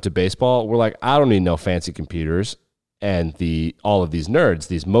 similar to baseball, were like, I don't need no fancy computers. And all of these nerds,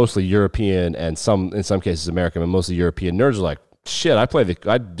 these mostly European and in some cases American, but mostly European nerds are like, shit,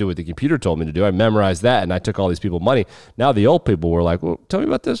 I do what the computer told me to do. I memorized that, and I took all these people money. Now the old people were like, well, tell me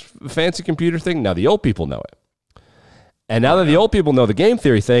about this fancy computer thing. Now the old people know it. And now that the old people know the game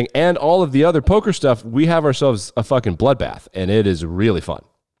theory thing and all of the other poker stuff, we have ourselves a fucking bloodbath, and it is really fun.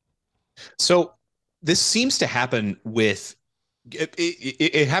 So this seems to happen with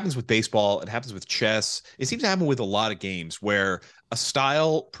it happens with baseball. It happens with chess. It seems to happen with a lot of games where a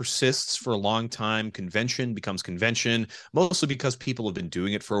style persists for a long time. Convention becomes convention, mostly because people have been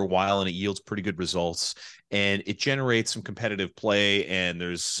doing it for a while and it yields pretty good results. And it generates some competitive play. And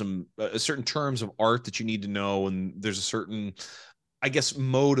there's some certain terms of art that you need to know. And there's a certain, I guess,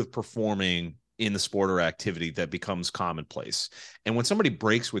 mode of performing in the sport or activity that becomes commonplace. And when somebody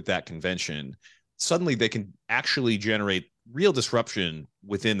breaks with that convention, suddenly they can actually generate real disruption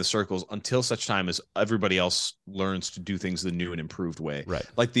within the circles until such time as everybody else learns to do things the new and improved way. Right.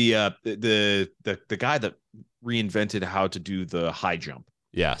 Like the guy that reinvented how to do the high jump.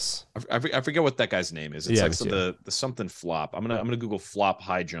 Yes. I forget what that guy's name is. It's the something flop. I'm gonna Google flop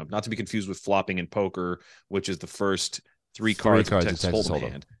high jump, not to be confused with flopping in poker, which is the first three cards of Texas Hold'em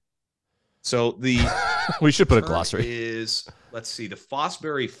hand. So the we should put a glossary. Let's see, the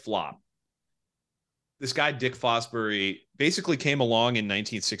Fosbury flop. This guy, Dick Fosbury, basically came along in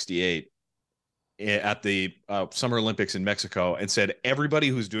 1968 at the Summer Olympics in Mexico and said, everybody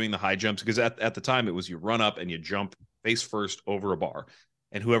who's doing the high jumps, because at the time it was you run up and you jump face first over a bar,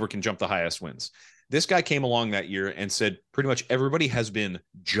 and whoever can jump the highest wins. This guy came along that year and said, pretty much everybody has been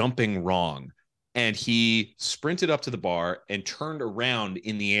jumping wrong. And he sprinted up to the bar and turned around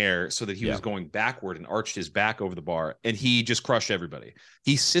in the air so that he was going backward and arched his back over the bar. And he just crushed everybody.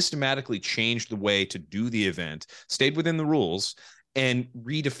 He systematically changed the way to do the event, stayed within the rules, and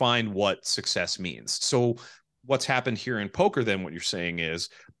redefined what success means. So what's happened here in poker, then, what you're saying is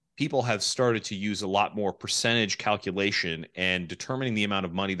people have started to use a lot more percentage calculation and determining the amount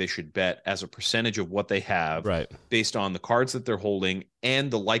of money they should bet as a percentage of what they have, right, based on the cards that they're holding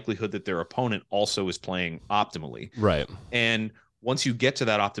and the likelihood that their opponent also is playing optimally. Right. And once you get to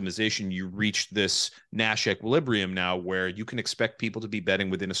that optimization, you reach this Nash equilibrium now where you can expect people to be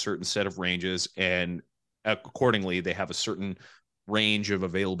betting within a certain set of ranges, and accordingly, they have a certain range of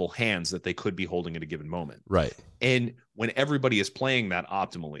available hands that they could be holding at a given moment. Right. And when everybody is playing that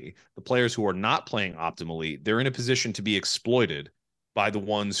optimally, the players who are not playing optimally, they're in a position to be exploited by the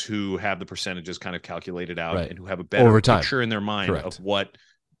ones who have the percentages kind of calculated out, right, and who have a better picture in their mind, correct, of what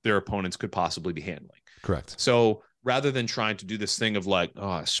their opponents could possibly be handling. Correct. So rather than trying to do this thing of like, oh,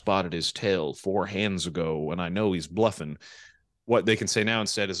 I spotted his tail 4 hands ago and I know he's bluffing, what they can say now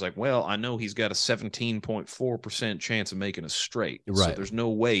instead is like, well, I know he's got a 17.4% chance of making a straight. Right. So there's no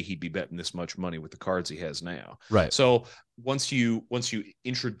way he'd be betting this much money with the cards he has now. Right. So once you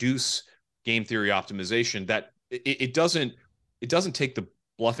introduce game theory optimization, that it doesn't take the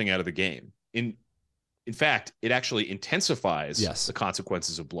bluffing out of the game. In fact, it actually intensifies the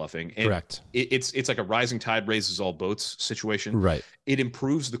consequences of bluffing. And correct. It's like a rising tide raises all boats situation. Right. It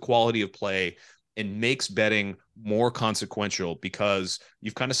improves the quality of play and makes betting more consequential because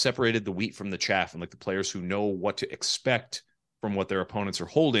you've kind of separated the wheat from the chaff, and like the players who know what to expect from what their opponents are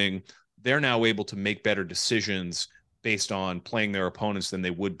holding, they're now able to make better decisions based on playing their opponents than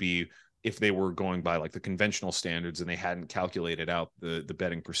they would be if they were going by like the conventional standards and they hadn't calculated out the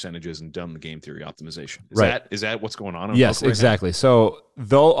betting percentages and done the game theory optimization. Is that what's going on? Yes, exactly. Right, so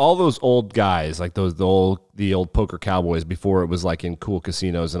though all those old guys, like the old poker cowboys before it was like in cool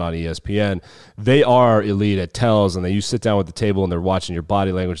casinos and on ESPN, they are elite at tells, and you sit down with the table and they're watching your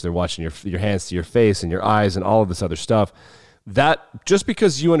body language, they're watching your hands to your face and your eyes and all of this other stuff. That just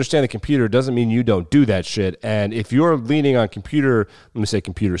because you understand the computer doesn't mean you don't do that shit. And if you're leaning on computer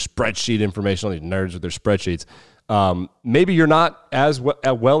spreadsheet information, all these nerds with their spreadsheets, Maybe you're not as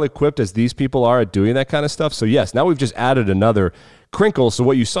well equipped as these people are at doing that kind of stuff. So yes, now we've just added another crinkle. So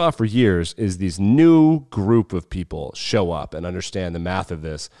what you saw for years is these new group of people show up and understand the math of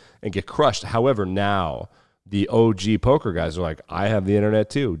this and get crushed. However, now the OG poker guys are like, I have the internet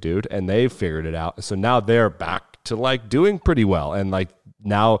too, dude. And they've figured it out. So now they're back to like doing pretty well. And like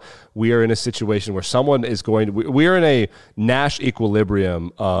now we are in a situation where someone is going to, we're in a Nash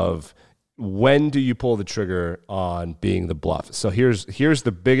equilibrium of when do you pull the trigger on being the bluff? So here's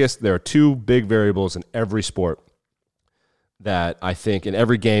the biggest, there are two big variables in every sport that I think in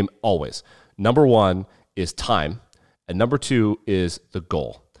every game always. Number one is time, and number two is the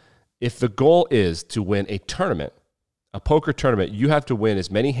goal. If the goal is to win a tournament, a poker tournament, you have to win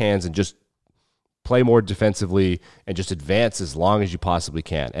as many hands and just play more defensively and just advance as long as you possibly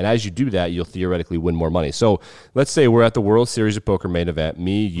can. And as you do that, you'll theoretically win more money. So let's say we're at the World Series of Poker main event,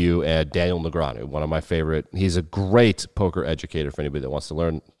 me, you, and Daniel Negreanu, one of my favorite. He's a great poker educator for anybody that wants to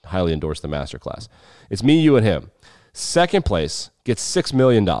learn. Highly endorse the masterclass. It's me, you, and him. Second place gets $6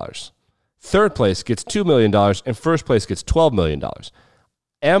 million. Third place gets $2 million. And first place gets $12 million.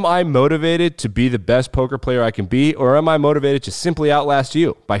 Am I motivated to be the best poker player I can be, or am I motivated to simply outlast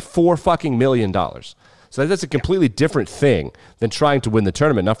you by $4 million? So that's a completely different thing than trying to win the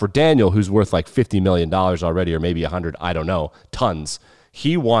tournament. Now for Daniel, who's worth like $50 million already, or maybe 100, I don't know, tons,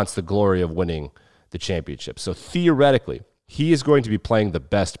 he wants the glory of winning the championship. So theoretically, he is going to be playing the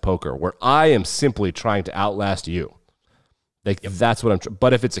best poker, where I am simply trying to outlast you. That's what I'm.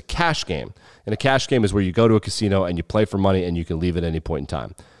 But if it's a cash game, and a cash game is where you go to a casino and you play for money and you can leave at any point in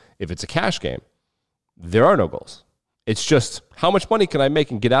time. If it's a cash game, there are no goals. It's just how much money can I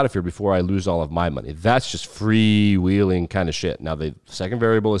make and get out of here before I lose all of my money. That's just freewheeling kind of shit. Now the second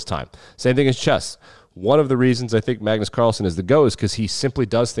variable is time. Same thing as chess. One of the reasons I think Magnus Carlsen is the GOAT is because he simply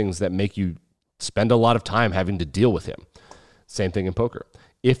does things that make you spend a lot of time having to deal with him. Same thing in poker.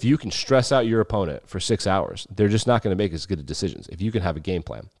 If you can stress out your opponent for 6 hours, they're just not going to make as good of decisions if you can have a game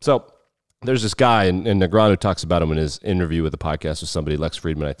plan. So there's this guy, and Negreanu talks about him in his interview with the podcast with somebody, Lex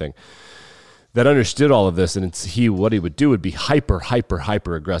Friedman, I think, that understood all of this, and what he would do would be hyper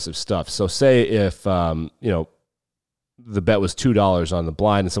aggressive stuff. So say if the bet was $2 on the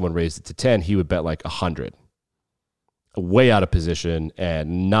blind and someone raised it to 10, he would bet like 100, way out of position,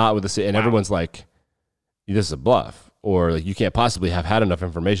 and not with the, and everyone's like, this is a bluff. Or like, you can't possibly have had enough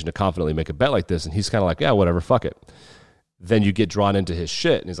information to confidently make a bet like this. And he's kind of like, yeah, whatever, fuck it. Then you get drawn into his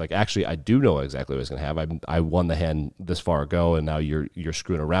shit. And he's like, actually, I do know exactly what he's going to have. I won the hand this far ago, and now you're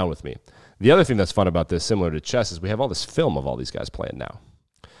screwing around with me. The other thing that's fun about this, similar to chess, is we have all this film of all these guys playing now.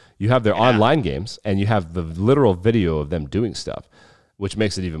 You have their online games, and you have the literal video of them doing stuff, which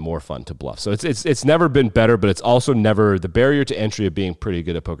makes it even more fun to bluff. So it's never been better, but it's also never, the barrier to entry of being pretty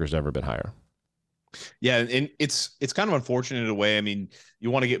good at poker has never been higher. Yeah, and it's kind of unfortunate in a way. I mean,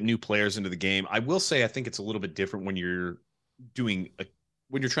 you want to get new players into the game. I will say I think it's a little bit different when you're when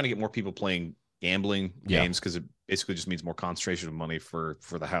you're trying to get more people playing gambling games, because it basically just means more concentration of money for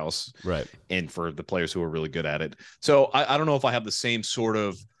the house, right? And for the players who are really good at it. So I don't know if I have the same sort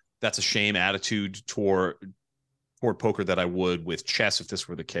of that's a shame attitude toward poker that I would with chess if this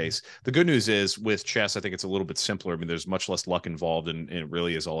were the case. The good news is with chess, I think it's a little bit simpler. I mean, there's much less luck involved, and it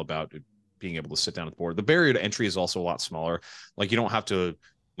really is all about being able to sit down at the board. The barrier to entry is also a lot smaller. Like, you don't have to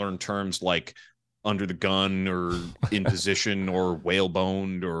learn terms like under the gun or in position or whale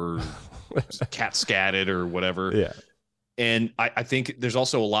boned or cat scatted or whatever. Yeah. And I think there's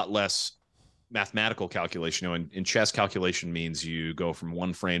also a lot less mathematical calculation. You know, in chess, calculation means you go from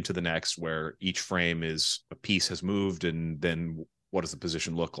one frame to the next, where each frame is a piece has moved, and then what does the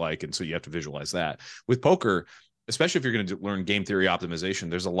position look like? And so you have to visualize that. With poker, especially if you're going to learn game theory optimization,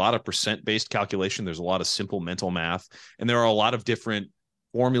 there's a lot of percent-based calculation. There's a lot of simple mental math, and there are a lot of different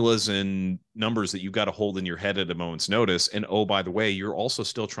formulas and numbers that you've got to hold in your head at a moment's notice. And oh, by the way, you're also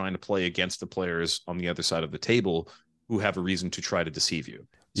still trying to play against the players on the other side of the table who have a reason to try to deceive you.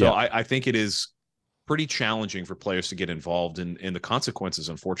 So yeah. I think it is pretty challenging for players to get involved in the consequences,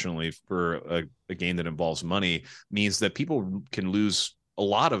 unfortunately, for a game that involves money means that people can lose a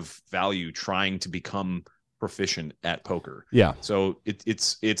lot of value trying to become proficient at poker. Yeah. So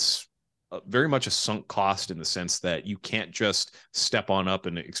it's very much a sunk cost in the sense that you can't just step on up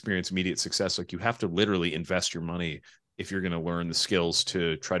and experience immediate success. Like, you have to literally invest your money if you're going to learn the skills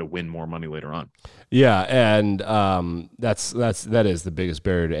to try to win more money later on. Yeah, and that is the biggest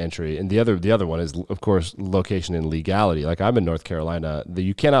barrier to entry. And the other one is, of course, location and legality. Like, I'm in North Carolina,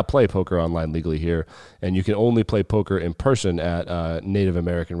 you cannot play poker online legally here, and you can only play poker in person at a Native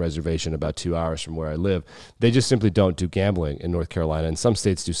American reservation about 2 hours from where I live. They just simply don't do gambling in North Carolina, and some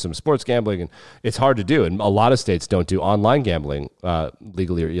states do some sports gambling, and it's hard to do. And a lot of states don't do online gambling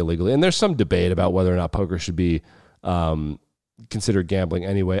legally or illegally. And there's some debate about whether or not poker should be considered gambling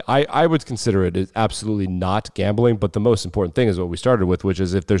anyway. I would consider it as absolutely not gambling, but the most important thing is what we started with, which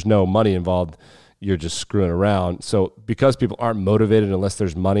is if there's no money involved, you're just screwing around. So because people aren't motivated unless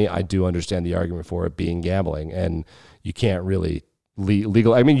there's money, I do understand the argument for it being gambling, and you can't really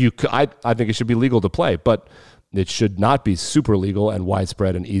legal. I mean, I think it should be legal to play, but it should not be super legal and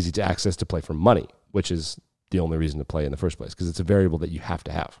widespread and easy to access to play for money, which is the only reason to play in the first place, because it's a variable that you have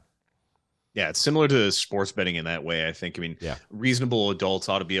to have. Yeah, it's similar to sports betting in that way, I think. I mean, reasonable adults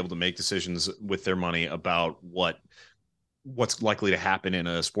ought to be able to make decisions with their money about what's likely to happen in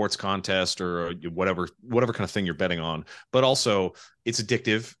a sports contest or whatever kind of thing you're betting on. But also, it's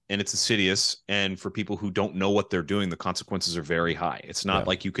addictive and it's insidious. And for people who don't know what they're doing, the consequences are very high. It's not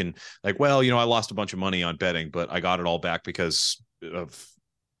like you can, like, well, I lost a bunch of money on betting, but I got it all back because of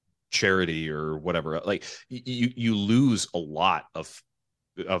charity or whatever. Like, you lose a lot of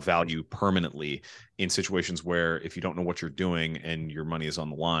value permanently in situations where if you don't know what you're doing and your money is on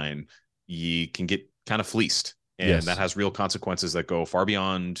the line, you can get kind of fleeced, and that has real consequences that go far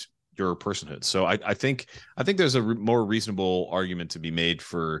beyond your personhood. So I think there's a more reasonable argument to be made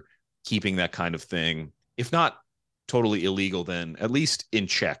for keeping that kind of thing, if not totally illegal, then at least in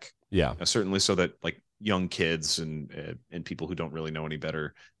check. Yeah, certainly, so that like young kids and people who don't really know any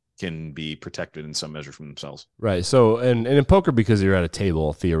better can be protected in some measure from themselves. Right. So, and in poker, because you're at a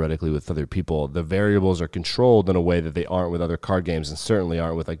table theoretically with other people, the variables are controlled in a way that they aren't with other card games, and certainly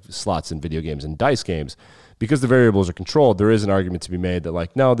aren't with like slots and video games and dice games. Because the variables are controlled, there is an argument to be made that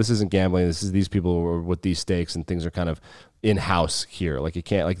like, no, this isn't gambling. This is these people with these stakes, and things are kind of in-house here. Like, you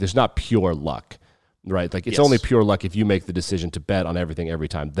can't, like, there's not pure luck. Right, like it's only pure luck if you make the decision to bet on everything every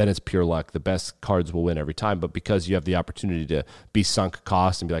time. Then it's pure luck. The best cards will win every time. But because you have the opportunity to be sunk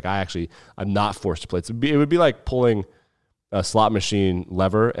cost and be like, I'm not forced to play. It would be like pulling a slot machine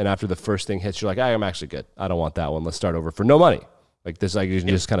lever, and after the first thing hits, you're like, I'm actually good. I don't want that one. Let's start over for no money. Like this, like you can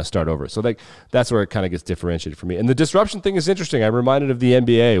just kind of start over. So like that's where it kind of gets differentiated for me. And the disruption thing is interesting. I'm reminded of the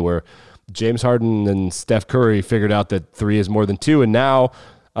NBA where James Harden and Steph Curry figured out that 3 is more than 2, and now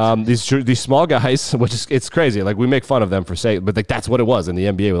these small guys, which is, it's crazy. Like, we make fun of them for saying, but like that's what it was in the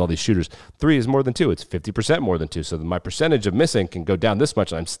NBA with all these shooters. 3 is more than 2. It's 50% more than 2. So my percentage of missing can go down this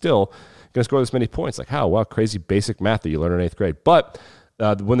much, and I'm still going to score this many points. Like, how? Wow, crazy basic math that you learn in 8th grade. But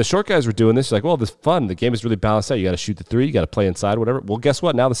when the short guys were doing this, you're like, well, this is fun. The game is really balanced out. You got to shoot the 3. You got to play inside, whatever. Well, guess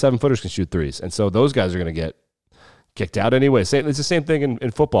what? Now the 7-footers can shoot 3s. And so those guys are going to get kicked out anyway. It's the same thing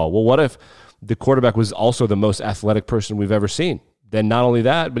in football. Well, what if the quarterback was also the most athletic person we've ever seen? Then not only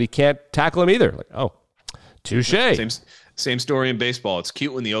that, but he can't tackle him either. Like, oh, touche. Same story in baseball. It's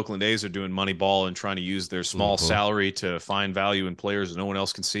cute when the Oakland A's are doing money ball and trying to use their small salary to find value in players that no one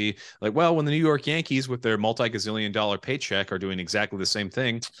else can see. Like, well, when the New York Yankees with their multi-gazillion-dollar paycheck are doing exactly the same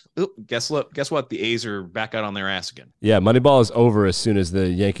thing, guess what? The A's are back out on their ass again. Yeah, Moneyball is over as soon as the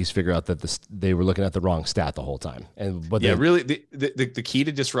Yankees figure out that they were looking at the wrong stat the whole time. Really, the key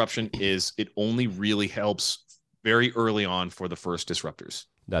to disruption is it only really helps very early on for the first disruptors.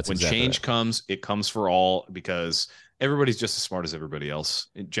 That's when exactly change right. comes, it comes for all, because everybody's just as smart as everybody else,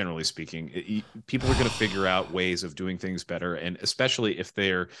 generally speaking. People are going to figure out ways of doing things better, and especially if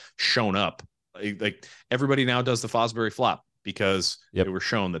they're shown up. Like everybody now does the Fosbury flop because they were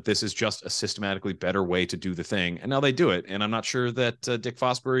shown that this is just a systematically better way to do the thing, and now they do it. And I'm not sure that Dick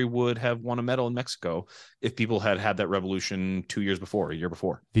Fosbury would have won a medal in Mexico if people had that revolution 2 years before, a year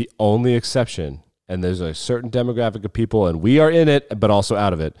before. The only exception, and there's a certain demographic of people, and we are in it, but also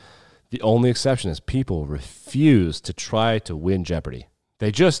out of it. The only exception is people refuse to try to win Jeopardy.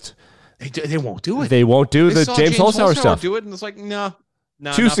 They won't do it. They won't do the James Holzhauer stuff. Do it, and it's like, no,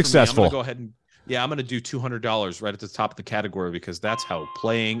 too successful. I'm gonna go ahead and I'm gonna do $200 right at the top of the category because that's how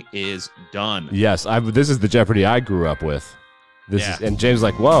playing is done. Yes, this is the Jeopardy I grew up with. And James is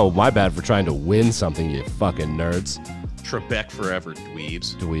like, whoa, my bad for trying to win something, you fucking nerds. Trebek forever,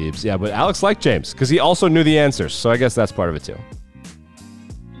 dweebs. Dweebs, yeah, but Alex liked James because he also knew the answers, so I guess that's part of it too.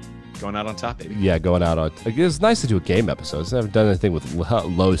 Going out on top, baby. Yeah, going out on. It's nice to do a game episode. I haven't done anything with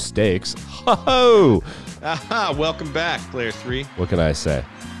low stakes. Ho-ho! Aha, welcome back, Player 3. What can I say?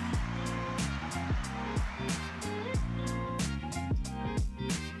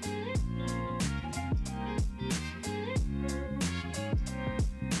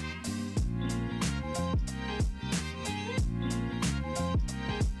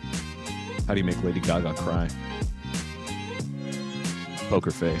 How do you make Lady Gaga cry?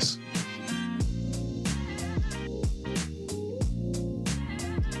 Poker face.